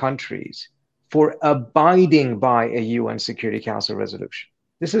sanctioning countries for abiding by a UN Security Council resolution.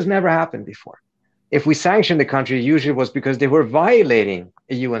 This has never happened before. If we sanctioned the country, usually it was because they were violating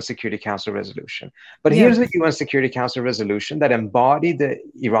a UN Security Council resolution. But here's the UN Security Council resolution that embodied the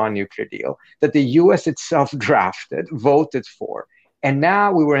Iran nuclear deal, that the US itself drafted, voted for. And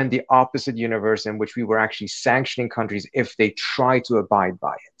now we were in the opposite universe in which we were actually sanctioning countries if they try to abide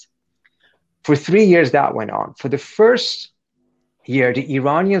by it. For 3 years, that went on. For the first year, the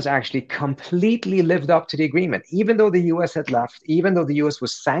Iranians actually completely lived up to the agreement. Even though the US had left, even though the US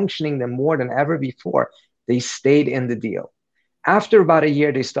was sanctioning them more than ever before, they stayed in the deal. After about a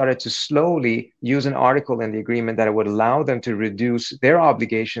year, they started to slowly use an article in the agreement that would allow them to reduce their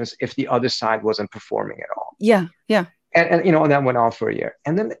obligations if the other side wasn't performing at all. Yeah. And that went on for a year.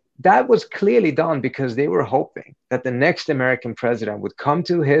 And then that was clearly done because they were hoping that the next American president would come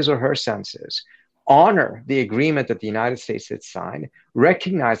to his or her senses, honor the agreement that the United States had signed,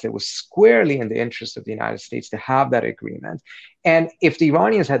 recognize that it was squarely in the interest of the United States to have that agreement. And if the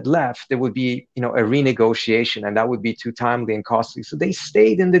Iranians had left, there would be, a renegotiation, and that would be too timely and costly. So they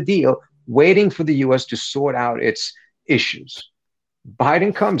stayed in the deal, waiting for the US to sort out its issues.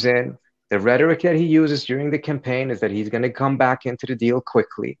 Biden comes in. The rhetoric that he uses during the campaign is that he's going to come back into the deal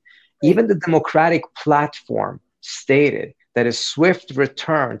quickly. Even the Democratic platform stated that a swift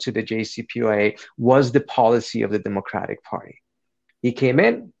return to the JCPOA was the policy of the Democratic Party. He came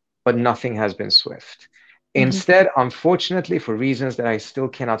in, but nothing has been swift. Instead, unfortunately, for reasons that I still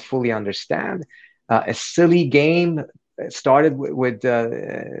cannot fully understand, a silly game started with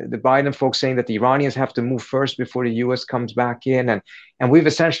the Biden folks saying that the Iranians have to move first before the US comes back in. And we've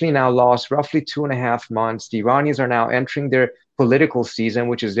essentially now lost roughly 2.5 months. The Iranians are now entering their political season,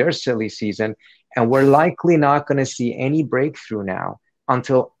 which is their silly season. And we're likely not going to see any breakthrough now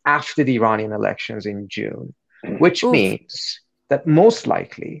until after the Iranian elections in June, which means that most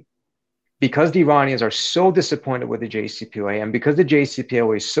likely, because the Iranians are so disappointed with the JCPOA and because the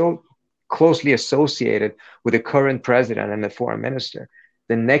JCPOA is so closely associated with the current president and the foreign minister,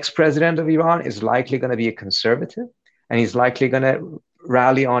 the next president of Iran is likely going to be a conservative, and he's likely going to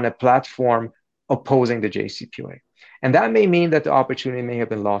rally on a platform opposing the JCPOA. And that may mean that the opportunity may have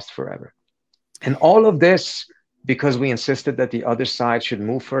been lost forever. And all of this because we insisted that the other side should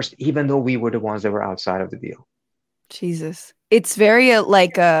move first, even though we were the ones that were outside of the deal. Jesus. It's very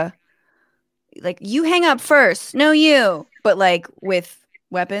like you hang up first, no you, but like with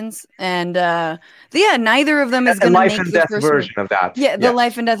weapons. And yeah, neither of them is going to make life and death version of that. Yeah, the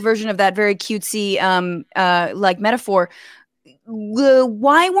life and death version of that very cutesy like metaphor.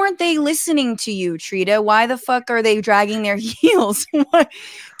 Why weren't they listening to you, Trita? Why the fuck are they dragging their heels?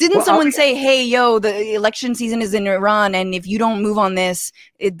 Didn't someone say, hey, yo, the election season is in Iran, and if you don't move on this,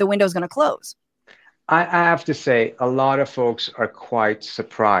 the window's going to close? I have to say, a lot of folks are quite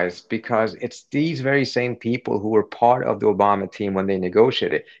surprised because it's these very same people who were part of the Obama team when they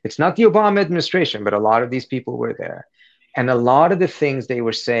negotiated. It's not the Obama administration, but a lot of these people were there. And a lot of the things they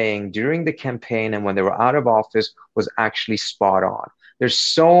were saying during the campaign and when they were out of office was actually spot on. There's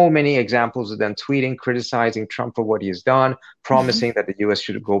so many examples of them tweeting, criticizing Trump for what he has done, promising that the US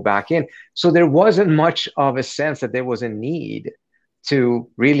should go back in. So there wasn't much of a sense that there was a need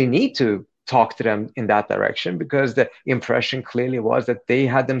to talk to them in that direction, because the impression clearly was that they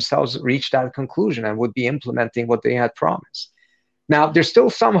had themselves reached that conclusion and would be implementing what they had promised. Now, there's still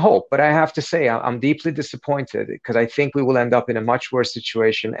some hope, but I have to say I'm deeply disappointed because I think we will end up in a much worse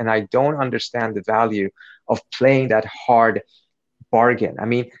situation, and I don't understand the value of playing that hard bargain. I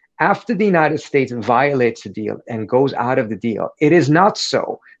mean, after the United States violates the deal and goes out of the deal, it is not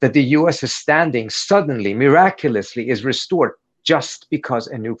so that the US's standing suddenly, miraculously is restored just because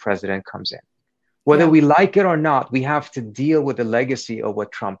a new president comes in. Whether we like it or not, we have to deal with the legacy of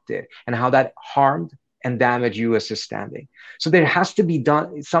what Trump did and how that harmed and damaged US's standing. So there has to be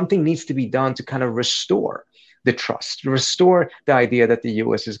done, something needs to be done to kind of restore the trust, restore the idea that the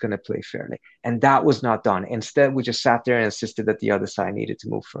US is going to play fairly. And that was not done. Instead, we just sat there and insisted that the other side needed to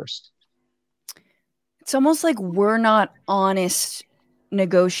move first. It's almost like we're not honest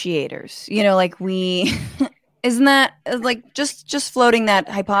negotiators. You know, like we... Isn't that like just floating that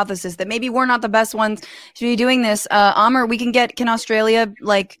hypothesis that maybe we're not the best ones to be doing this? Aamer, can Australia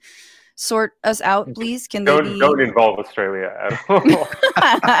like sort us out, please? Don't involve Australia at all.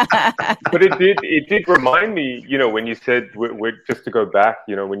 But it did remind me, you know, when you said we're just to go back,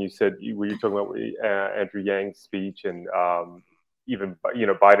 you know, when you said were you talking about Andrew Yang's speech and even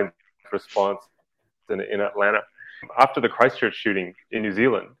Biden's response in Atlanta after the Christchurch shooting in New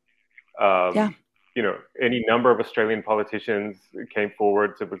Zealand. You know, any number of Australian politicians came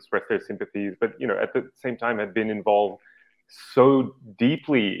forward to express their sympathies, but, you know, at the same time had been involved so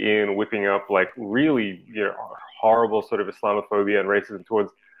deeply in whipping up like really, you know, horrible sort of Islamophobia and racism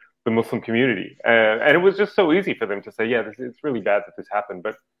towards the Muslim community. And it was just so easy for them to say, yeah, it's really bad that this happened.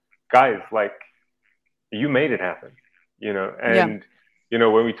 But guys, like, you made it happen, you know, and, you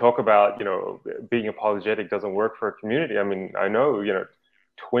know, when we talk about, you know, being apologetic doesn't work for a community. I mean, I know, you know,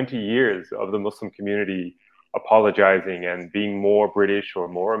 20 years of the Muslim community apologizing and being more British or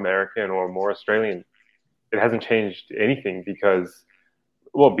more American or more Australian, it hasn't changed anything because,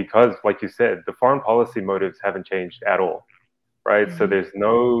 like you said, the foreign policy motives haven't changed at all, right? Mm-hmm. So there's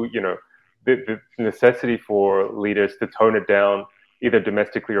no, you know, the necessity for leaders to tone it down either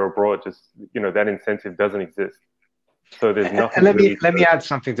domestically or abroad. Just, you know, that incentive doesn't exist. So there's nothing. And let me add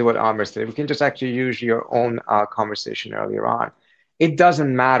something to what Aamer said. We can just actually use your own conversation earlier on. It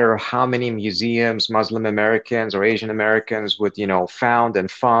doesn't matter how many museums Muslim Americans or Asian Americans would, you know, found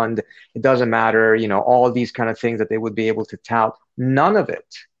and fund. It doesn't matter, you know, all these kind of things that they would be able to tout. None of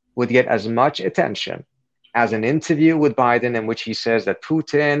it would get as much attention as an interview with Biden in which he says that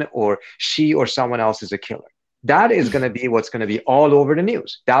Putin or she or someone else is a killer. That is going to be what's going to be all over the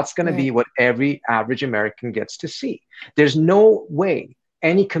news. That's going to be what every average American gets to see. There's no way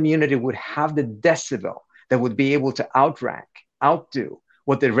any community would have the decibel that would be able to outdo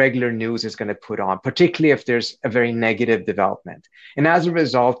what the regular news is going to put on, particularly if there's a very negative development. And as a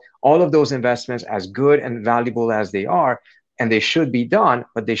result, all of those investments, as good and valuable as they are, and they should be done,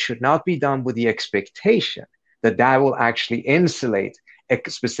 but they should not be done with the expectation that that will actually insulate a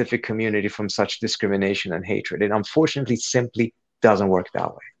specific community from such discrimination and hatred. It unfortunately simply doesn't work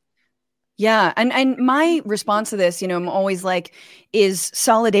that way. Yeah. And my response to this, you know, I'm always like, is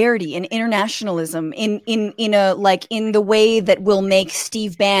solidarity and internationalism in the way that will make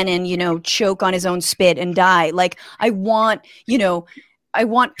Steve Bannon, you know, choke on his own spit and die. Like, we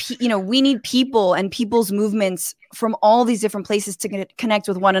need people and people's movements from all these different places to connect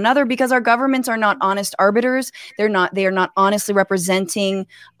with one another, because our governments are not honest arbiters. They are not honestly representing,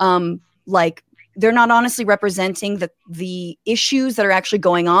 they're not honestly representing the issues that are actually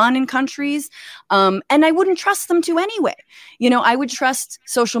going on in countries. And I wouldn't trust them to anyway. I would trust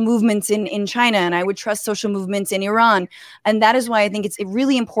social movements in China, and I would trust social movements in Iran. And that is why I think it's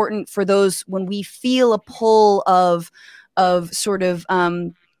really important for those, when we feel a pull of sort of,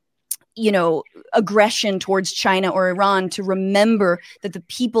 aggression towards China or Iran, to remember that the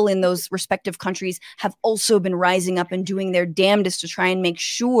people in those respective countries have also been rising up and doing their damnedest to try and make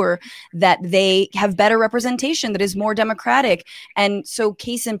sure that they have better representation that is more democratic. And so,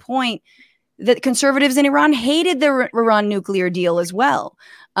 case in point, the conservatives in Iran hated the Iran nuclear deal as well.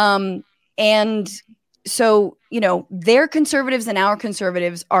 And so, their conservatives and our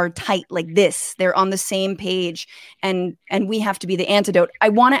conservatives are tight like this. They're on the same page, and we have to be the antidote. I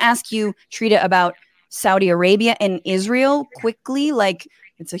want to ask you, Trita, about Saudi Arabia and Israel quickly. Like,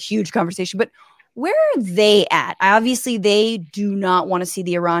 it's a huge conversation, but where are they at? Obviously, they do not want to see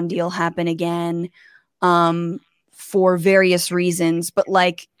the Iran deal happen again, for various reasons. But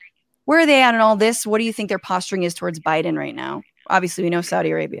like, where are they at in all this? What do you think their posturing is towards Biden right now? Obviously, we know Saudi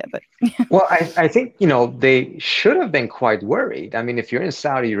Arabia, but well, I think they should have been quite worried. I mean, if you're in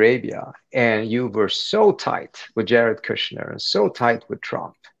Saudi Arabia and you were so tight with Jared Kushner and so tight with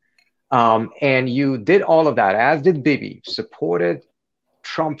Trump, and you did all of that, as did Bibi, supported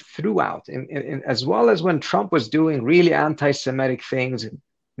Trump throughout, and as well as when Trump was doing really anti-Semitic things,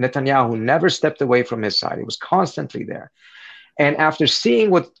 Netanyahu never stepped away from his side. He was constantly there. And after seeing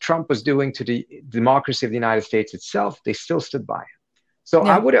what Trump was doing to the democracy of the United States itself, they still stood by him. So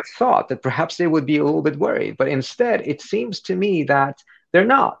I would have thought that perhaps they would be a little bit worried. But instead, it seems to me that they're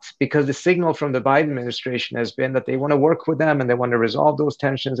not, because the signal from the Biden administration has been that they want to work with them and they want to resolve those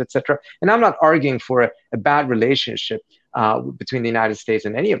tensions, et cetera. And I'm not arguing for a bad relationship between the United States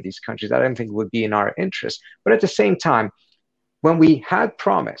and any of these countries. I don't think it would be in our interest. But at the same time, when we had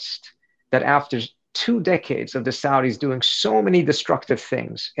promised that after 2 decades of the Saudis doing so many destructive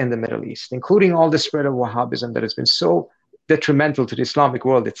things in the Middle East, including all the spread of Wahhabism that has been so detrimental to the Islamic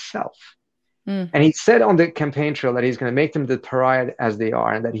world itself. And he said on the campaign trail that he's going to make them the pariah as they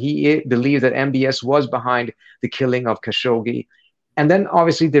are, and that he believed that MBS was behind the killing of Khashoggi. And then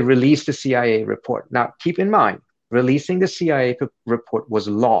obviously they released the CIA report. Now, keep in mind, releasing the CIA report was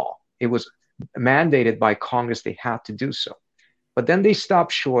law. It was mandated by Congress. They had to do so. But then they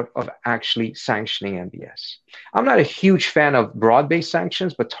stopped short of actually sanctioning MBS. I'm not a huge fan of broad-based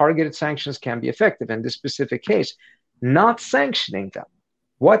sanctions, but targeted sanctions can be effective. In this specific case, not sanctioning them,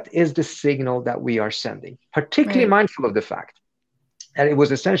 what is the signal that we are sending? Particularly mindful of the fact that it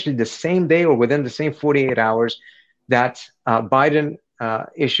was essentially the same day or within the same 48 hours that Biden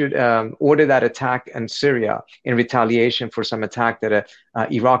ordered that attack in Syria in retaliation for some attack that a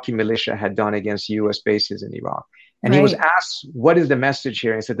Iraqi militia had done against U.S. bases in Iraq. And he was asked, what is the message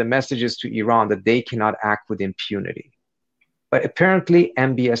here? And he said, the message is to Iran that they cannot act with impunity. But apparently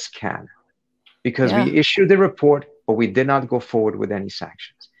MBS can, because we issued the report, but we did not go forward with any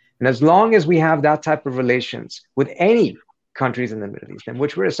sanctions. And as long as we have that type of relations with any countries in the Middle East, in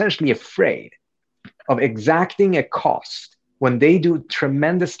which we're essentially afraid of exacting a cost when they do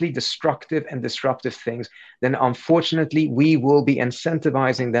tremendously destructive and disruptive things, then unfortunately we will be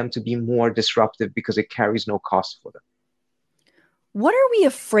incentivizing them to be more disruptive because it carries no cost for them. What are we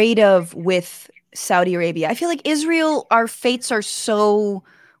afraid of with Saudi Arabia? I feel like Israel, our fates are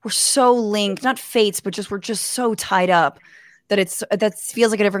we're so linked, not fates, but we're just so tied up that that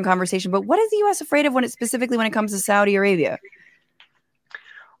feels like a different conversation. But what is the U.S. afraid of when it comes to Saudi Arabia?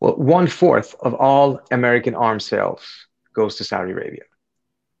 Well, 1/4 of all American arms sales goes to Saudi Arabia.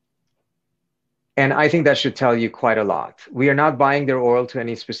 And I think that should tell you quite a lot. We are not buying their oil to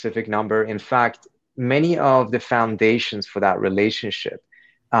any specific number. In fact, many of the foundations for that relationship,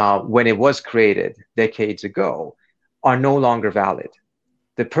 when it was created decades ago, are no longer valid.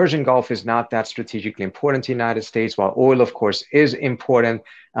 The Persian Gulf is not that strategically important to the United States, while oil, of course, is important.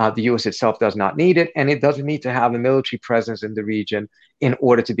 The U.S. itself does not need it, and it doesn't need to have a military presence in the region in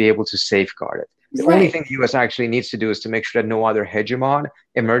order to be able to safeguard it. The only thing the U.S. actually needs to do is to make sure that no other hegemon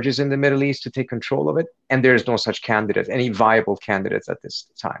emerges in the Middle East to take control of it, and there's no such candidate, any viable candidates at this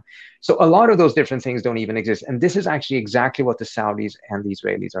time. So a lot of those different things don't even exist, and this is actually exactly what the Saudis and the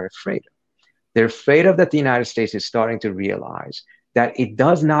Israelis are afraid of. They're afraid of that the United States is starting to realize that it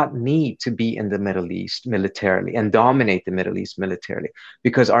does not need to be in the Middle East militarily and dominate the Middle East militarily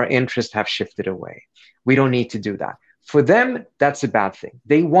because our interests have shifted away. We don't need to do that. For them, that's a bad thing.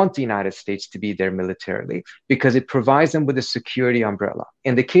 They want the United States to be there militarily because it provides them with a security umbrella.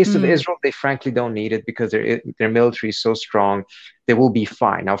 In the case of Israel, they frankly don't need it because their military is so strong, they will be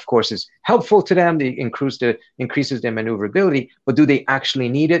fine. Now, of course, it's helpful to them. It increases their maneuverability, but do they actually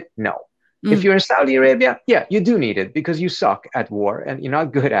need it? No. If you're in Saudi Arabia, yeah, you do need it because you suck at war and you're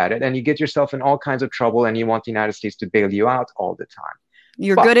not good at it and you get yourself in all kinds of trouble and you want the United States to bail you out all the time.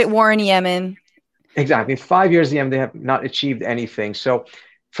 You're good at war in Yemen. Exactly. 5 years in Yemen, they have not achieved anything. So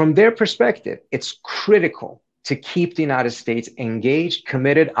from their perspective, it's critical to keep the United States engaged,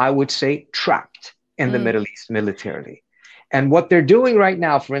 committed, I would say trapped in the Middle East militarily. And what they're doing right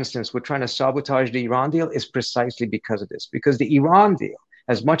now, for instance, we're trying to sabotage the Iran deal is precisely because of this, because the Iran deal,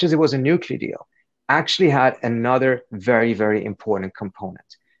 as much as it was a nuclear deal, actually had another very, very important component.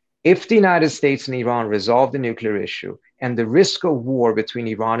 If the United States and Iran resolved the nuclear issue and the risk of war between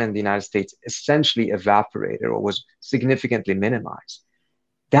Iran and the United States essentially evaporated or was significantly minimized,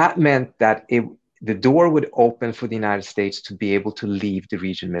 that meant that the door would open for the United States to be able to leave the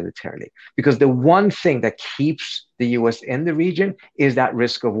region militarily. Because the one thing that keeps the US in the region is that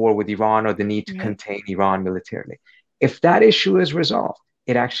risk of war with Iran or the need to contain Iran militarily. If that issue is resolved,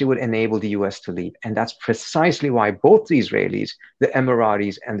 it actually would enable the US to leave. And that's precisely why both the Israelis, the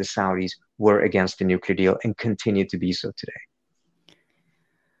Emiratis, and the Saudis were against the nuclear deal and continue to be so today.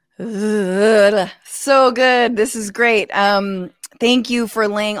 So good. This is great. Thank you for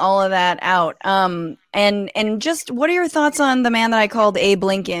laying all of that out. And just what are your thoughts on the man that I called Abe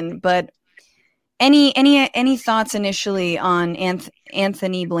Lincoln? But any thoughts initially on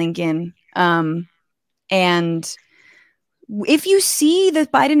Anthony Blinken? And if you see the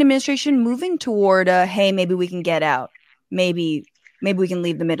Biden administration moving toward hey, maybe we can get out, maybe we can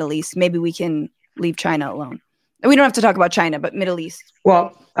leave the Middle East, maybe we can leave China alone. We don't have to talk about China, but Middle East.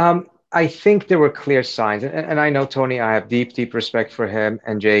 Well, I think there were clear signs, and I know, Tony, I have deep, deep respect for him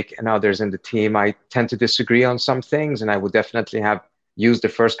and Jake and others in the team. I tend to disagree on some things, and I would definitely have used the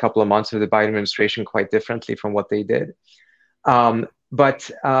first couple of months of the Biden administration quite differently from what they did.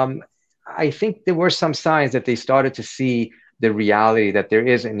 But I think there were some signs that they started to see the reality that there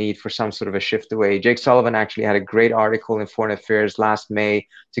is a need for some sort of a shift away. Jake Sullivan actually had a great article in Foreign Affairs last May,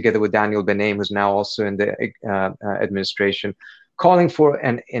 together with Daniel Benaim, who's now also in the administration, calling for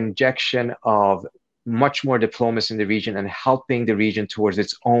an injection of much more diplomacy in the region and helping the region towards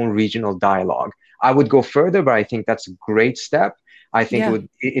its own regional dialogue. I would go further, but I think that's a great step. I think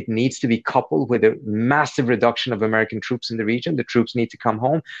it needs to be coupled with a massive reduction of American troops in the region. The troops need to come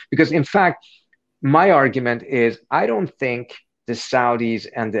home because, in fact, my argument is I don't think the Saudis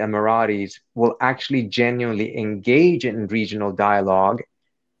and the Emiratis will actually genuinely engage in regional dialogue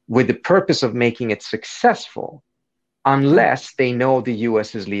with the purpose of making it successful unless they know the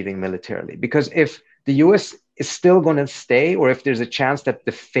US is leaving militarily. Because if the US is still going to stay, or if there's a chance that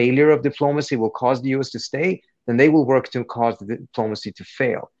the failure of diplomacy will cause the US to stay, then they will work to cause the diplomacy to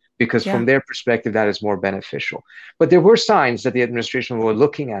fail. Because from their perspective, that is more beneficial. But there were signs that the administration were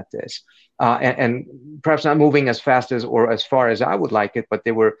looking at this and perhaps not moving as fast as or as far as I would like it, but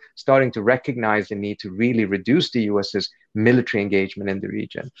they were starting to recognize the need to really reduce the US's military engagement in the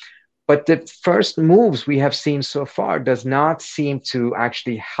region. But the first moves we have seen so far does not seem to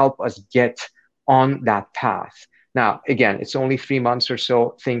actually help us get on that path. Now, again, it's only 3 months or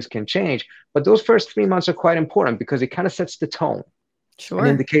so, things can change, but those first 3 months are quite important because it kind of sets the tone. Sure. And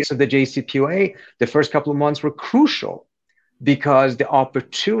in the case of the JCPOA, the first couple of months were crucial because the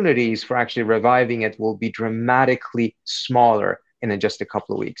opportunities for actually reviving it will be dramatically smaller in just a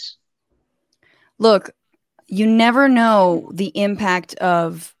couple of weeks. Look, you never know the impact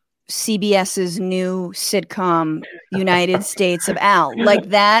of CBS's new sitcom, United States of Al. Like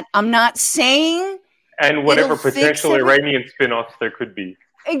that, I'm not saying. And whatever potential Iranian spin-offs there could be.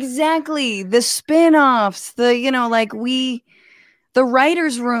 Exactly. The spin-offs, the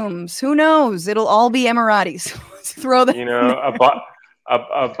writers' rooms, who knows? It'll all be Emiratis. Throw them.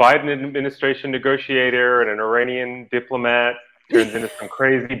 A Biden administration negotiator and an Iranian diplomat turns into some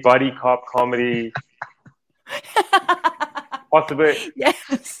crazy buddy cop comedy. Possibly.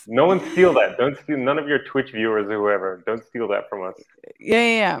 Yes. No one steal that. Don't steal. None of your Twitch viewers or whoever. Don't steal that from us.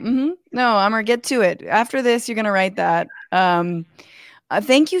 Yeah. Mm-hmm. No, Aamer, get to it. After this, you're gonna write that.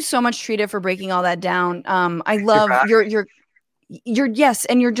 Thank you so much, Trita, for breaking all that down. I love your yes,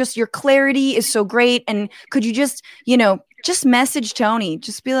 and your clarity is so great. And could you just message Tony?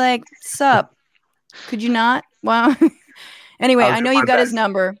 Just be like, "Sup?" Could you not? Wow. Anyway, I know you've got his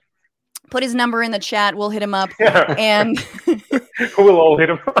number. Put his number in the chat. We'll hit him up, and we'll all hit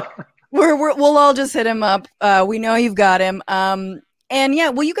him up. We'll all just hit him up. We know you've got him. And yeah,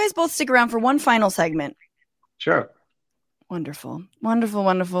 will you guys both stick around for one final segment? Sure. Wonderful.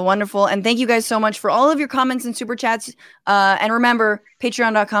 And thank you guys so much for all of your comments and super chats. And remember,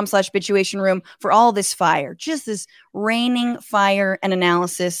 patreon.com/bitchuationroom for all this fire, just this raining fire and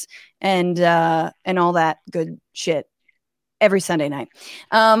analysis and all that good shit. every Sunday night.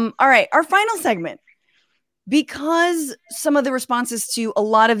 All right, our final segment. Because some of the responses to a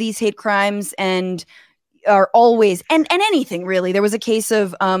lot of these hate crimes and are always and anything really. There was a case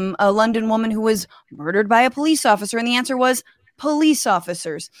of a London woman who was murdered by a police officer, and the answer was police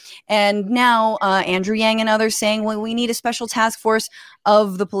officers. And now Andrew Yang and others saying, well, we need a special task force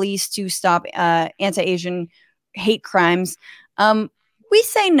of the police to stop anti-Asian hate crimes. We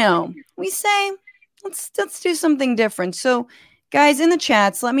say no. We say let's do something different. So, guys in the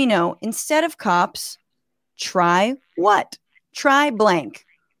chats, let me know. Instead of cops, try what? Try blank.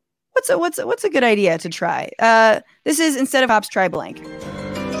 What's a good idea to try? This is instead of cops, try blank.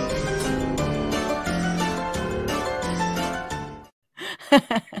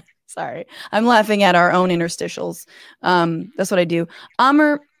 Sorry, I'm laughing at our own interstitials. That's what I do.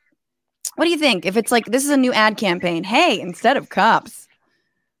 Aamer, what do you think? If it's like this is a new ad campaign, hey, instead of cops,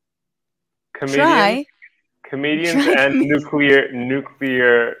 comedians and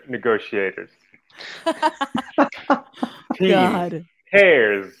nuclear negotiators. God.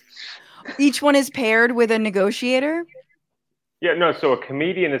 Pairs. Each one is paired with a negotiator? Yeah, no, so a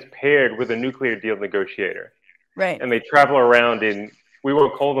comedian is paired with a nuclear deal negotiator. Right. And they travel around we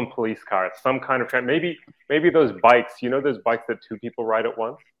won't call them police cars, some kind of, maybe those bikes, those bikes that two people ride at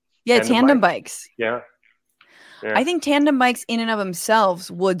once? Yeah, tandem bikes. Yeah. I think tandem bikes in and of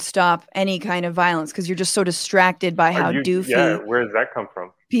themselves would stop any kind of violence because you're just so distracted by how doofy. Yeah, where does that come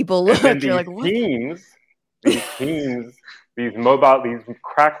from? People look. You're like, what? These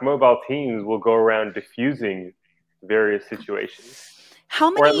crack mobile teams will go around diffusing various situations.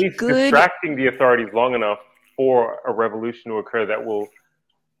 How many or at least distracting the authorities long enough for a revolution to occur that will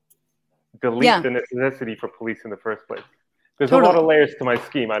delete the necessity for police in the first place. There's a lot of layers to my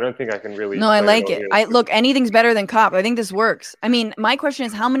scheme. I don't think I can really. No, I like it. Look, anything's better than cop. I think this works. I mean, my question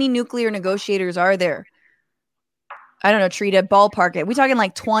is, how many nuclear negotiators are there? I don't know, Trita, ballpark it. We talking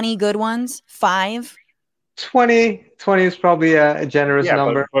like 20 good ones? 5? 20 is probably a generous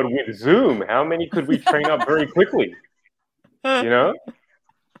number. But with Zoom, how many could we train up very quickly?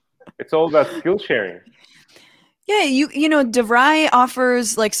 It's all about skill sharing. Yeah, you know, DeVry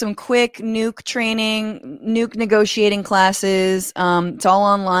offers like some quick nuke training, nuke negotiating classes. It's all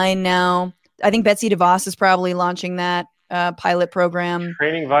online now. I think Betsy DeVos is probably launching that pilot program.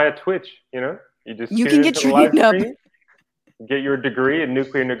 Training via Twitch, you can get trained up. Get your degree in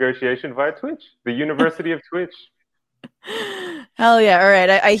nuclear negotiation via Twitch, the University of Twitch. Hell yeah! All right,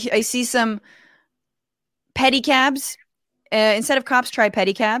 I see some pedicabs. Instead of cops, try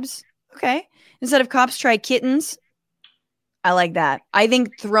pedicabs. Okay. Instead of cops, try kittens. I like that. I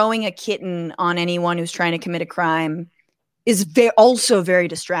think throwing a kitten on anyone who's trying to commit a crime is also very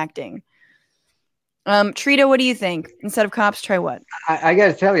distracting. Trita, what do you think? Instead of cops, try what? I got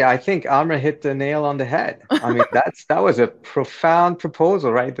to tell you, I think Aamer hit the nail on the head. I mean, that was a profound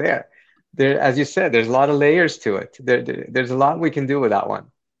proposal right there. There, as you said, there's a lot of layers to it. There's a lot we can do with that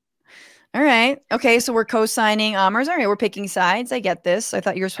one. All right. Okay, so we're co-signing Aamer's. All right, we're picking sides. I get this. I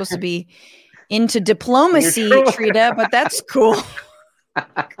thought you were supposed to be into diplomacy, Trita, but that's cool.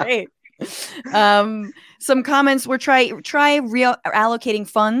 Great. Some comments were try reallocating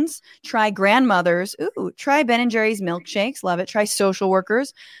funds, try grandmothers, try Ben and Jerry's milkshakes, love it, try social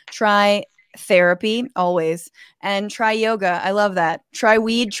workers, try therapy, always, and try yoga. I love that. Try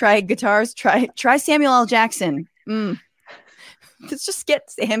weed, try guitars, try Samuel L. Jackson. Let's just get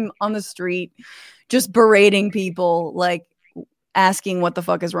him on the street, just berating people, like asking what the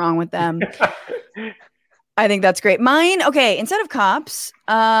fuck is wrong with them. I think that's great. Mine, okay, instead of cops,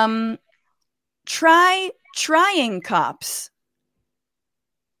 trying cops.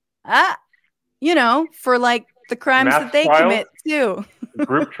 For like the crimes that they commit too.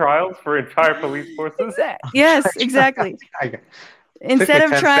 Group trials for entire police forces? Yes, exactly. Instead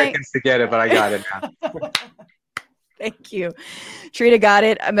of trying seconds to get it, but I got it now. Thank you. Trita got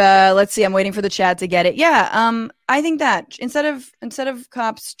it. Let's see. I'm waiting for the chat to get it. Yeah. I think that instead of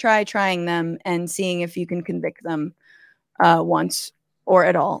cops, trying them and seeing if you can convict them once or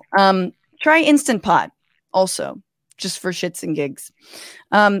at all. Try Instant Pot also, just for shits and gigs.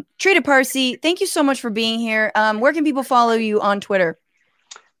 Trita Parsi, thank you so much for being here. Where can people follow you on Twitter?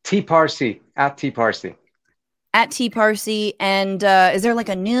 T-Parsi, @T-Parsi. @T-Parsi. And is there like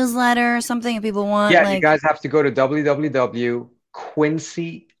a newsletter or something if people want? Yeah, you guys have to go to www.quincy,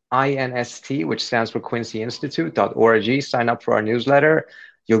 which stands for Quincy Institute.org. Sign up for our newsletter.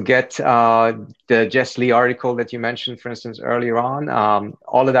 You'll get the Jess Lee article that you mentioned, for instance, earlier on.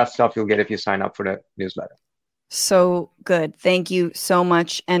 All of that stuff you'll get if you sign up for the newsletter. So good. Thank you so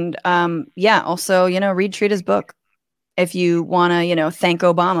much. And also, read Trita's book if you want to, thank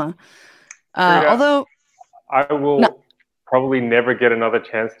Obama. Although I will probably never get another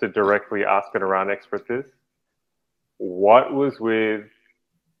chance to directly ask an Iran expert this. What was with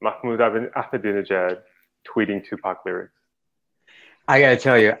Mahmoud Ahmadinejad tweeting Tupac lyrics? I gotta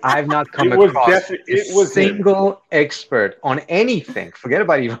tell you, I've not come across a single expert on anything. Forget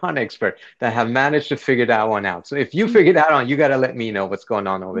about Iran expert that have managed to figure that one out. So if you figure that out, you gotta let me know what's going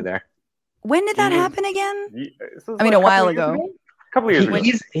on over there. When did that happen again? I mean, a while ago. A couple of years ago.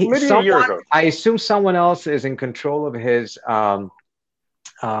 Maybe a year ago. I assume someone else is in control of his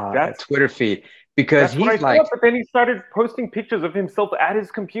Twitter feed because he's like. But then he started posting pictures of himself at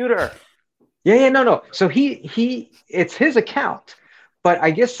his computer. No. So it's his account. But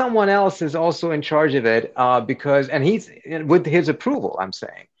I guess someone else is also in charge of it because he's with his approval, I'm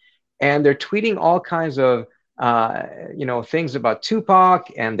saying. And they're tweeting all kinds of, things about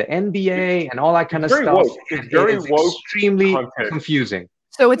Tupac and the NBA and all that kind of stuff. Woke. It's very woke, extremely confusing.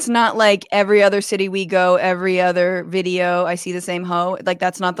 So it's not like every other city we go, every other video, I see the same hoe. Like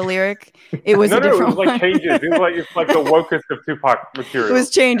that's not the lyric. It was a different one. It was like changes. It's like the wokest of Tupac material. It was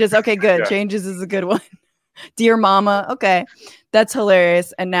changes. Okay, good. Yeah. Changes is a good one. Dear Mama. Okay. That's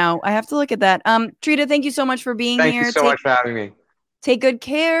hilarious. And now I have to look at that. Trita, thank you so much for being here. Thank you so much for having me. Take good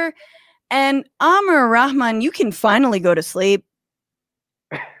care. And Aamer, Rahman, you can finally go to sleep.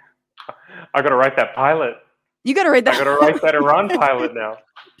 I got to write that pilot. You got to write that. I got to write that Iran pilot now.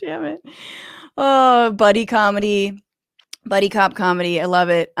 Damn it. Oh, buddy comedy, buddy cop comedy. I love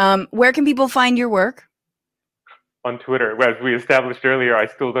it. Where can people find your work? On Twitter. As we established earlier, I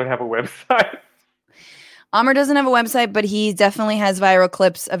still don't have a website. Aamer doesn't have a website, but he definitely has viral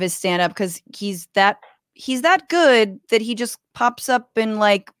clips of his stand-up because he's that good that he just pops up and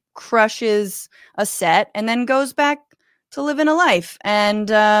like crushes a set and then goes back to living a life. And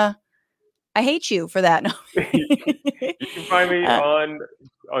I hate you for that. No. You can find me on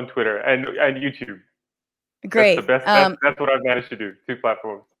Twitter and YouTube. Great. That's the best. That's what I've managed to do. 2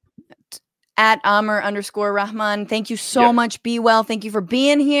 platforms. At Aamer_Rahman. Thank you so much. Be well. Thank you for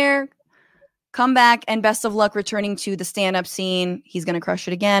being here. Come back and best of luck returning to the stand-up scene. He's going to crush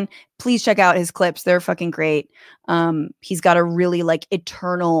it again. Please check out his clips. They're fucking great. He's got a really like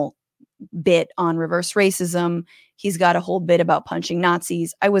eternal bit on reverse racism. He's got a whole bit about punching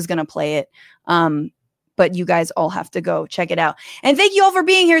Nazis. I was going to play it. But you guys all have to go check it out. And thank you all for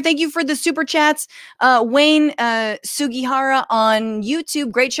being here. Thank you for the super chats. Wayne Sugihara on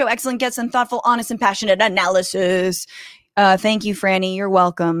YouTube. Great show. Excellent guests and thoughtful, honest, and passionate analysis. Thank you, Franny. You're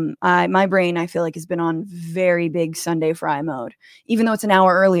welcome. My brain, I feel like, has been on very big Sunday fry mode, even though it's an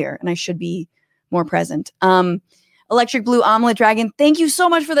hour earlier and I should be more present. Electric Blue Omelet Dragon, thank you so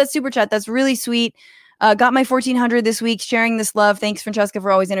much for that super chat. That's really sweet. Got my 1400 this week, sharing this love. Thanks, Francesca,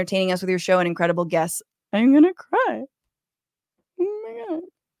 for always entertaining us with your show and incredible guests. I'm going to cry. Oh my God.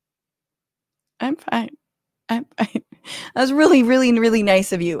 I'm fine. That's really, really, really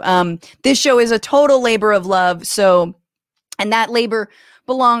nice of you. This show is a total labor of love. And that labor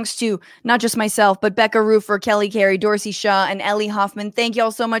belongs to not just myself, but Becca Roofer, Kelly Carey, Dorsey Shaw, and Ellie Hoffman. Thank you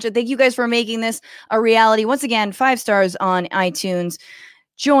all so much. And thank you guys for making this a reality. Once again, 5 stars on iTunes.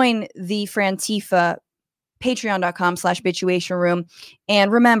 Join the Frantifa, patreon.com/bitchuation room.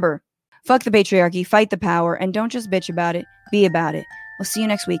 And remember, fuck the patriarchy, fight the power, and don't just bitch about it, be about it. We'll see you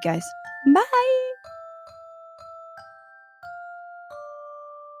next week, guys. Bye.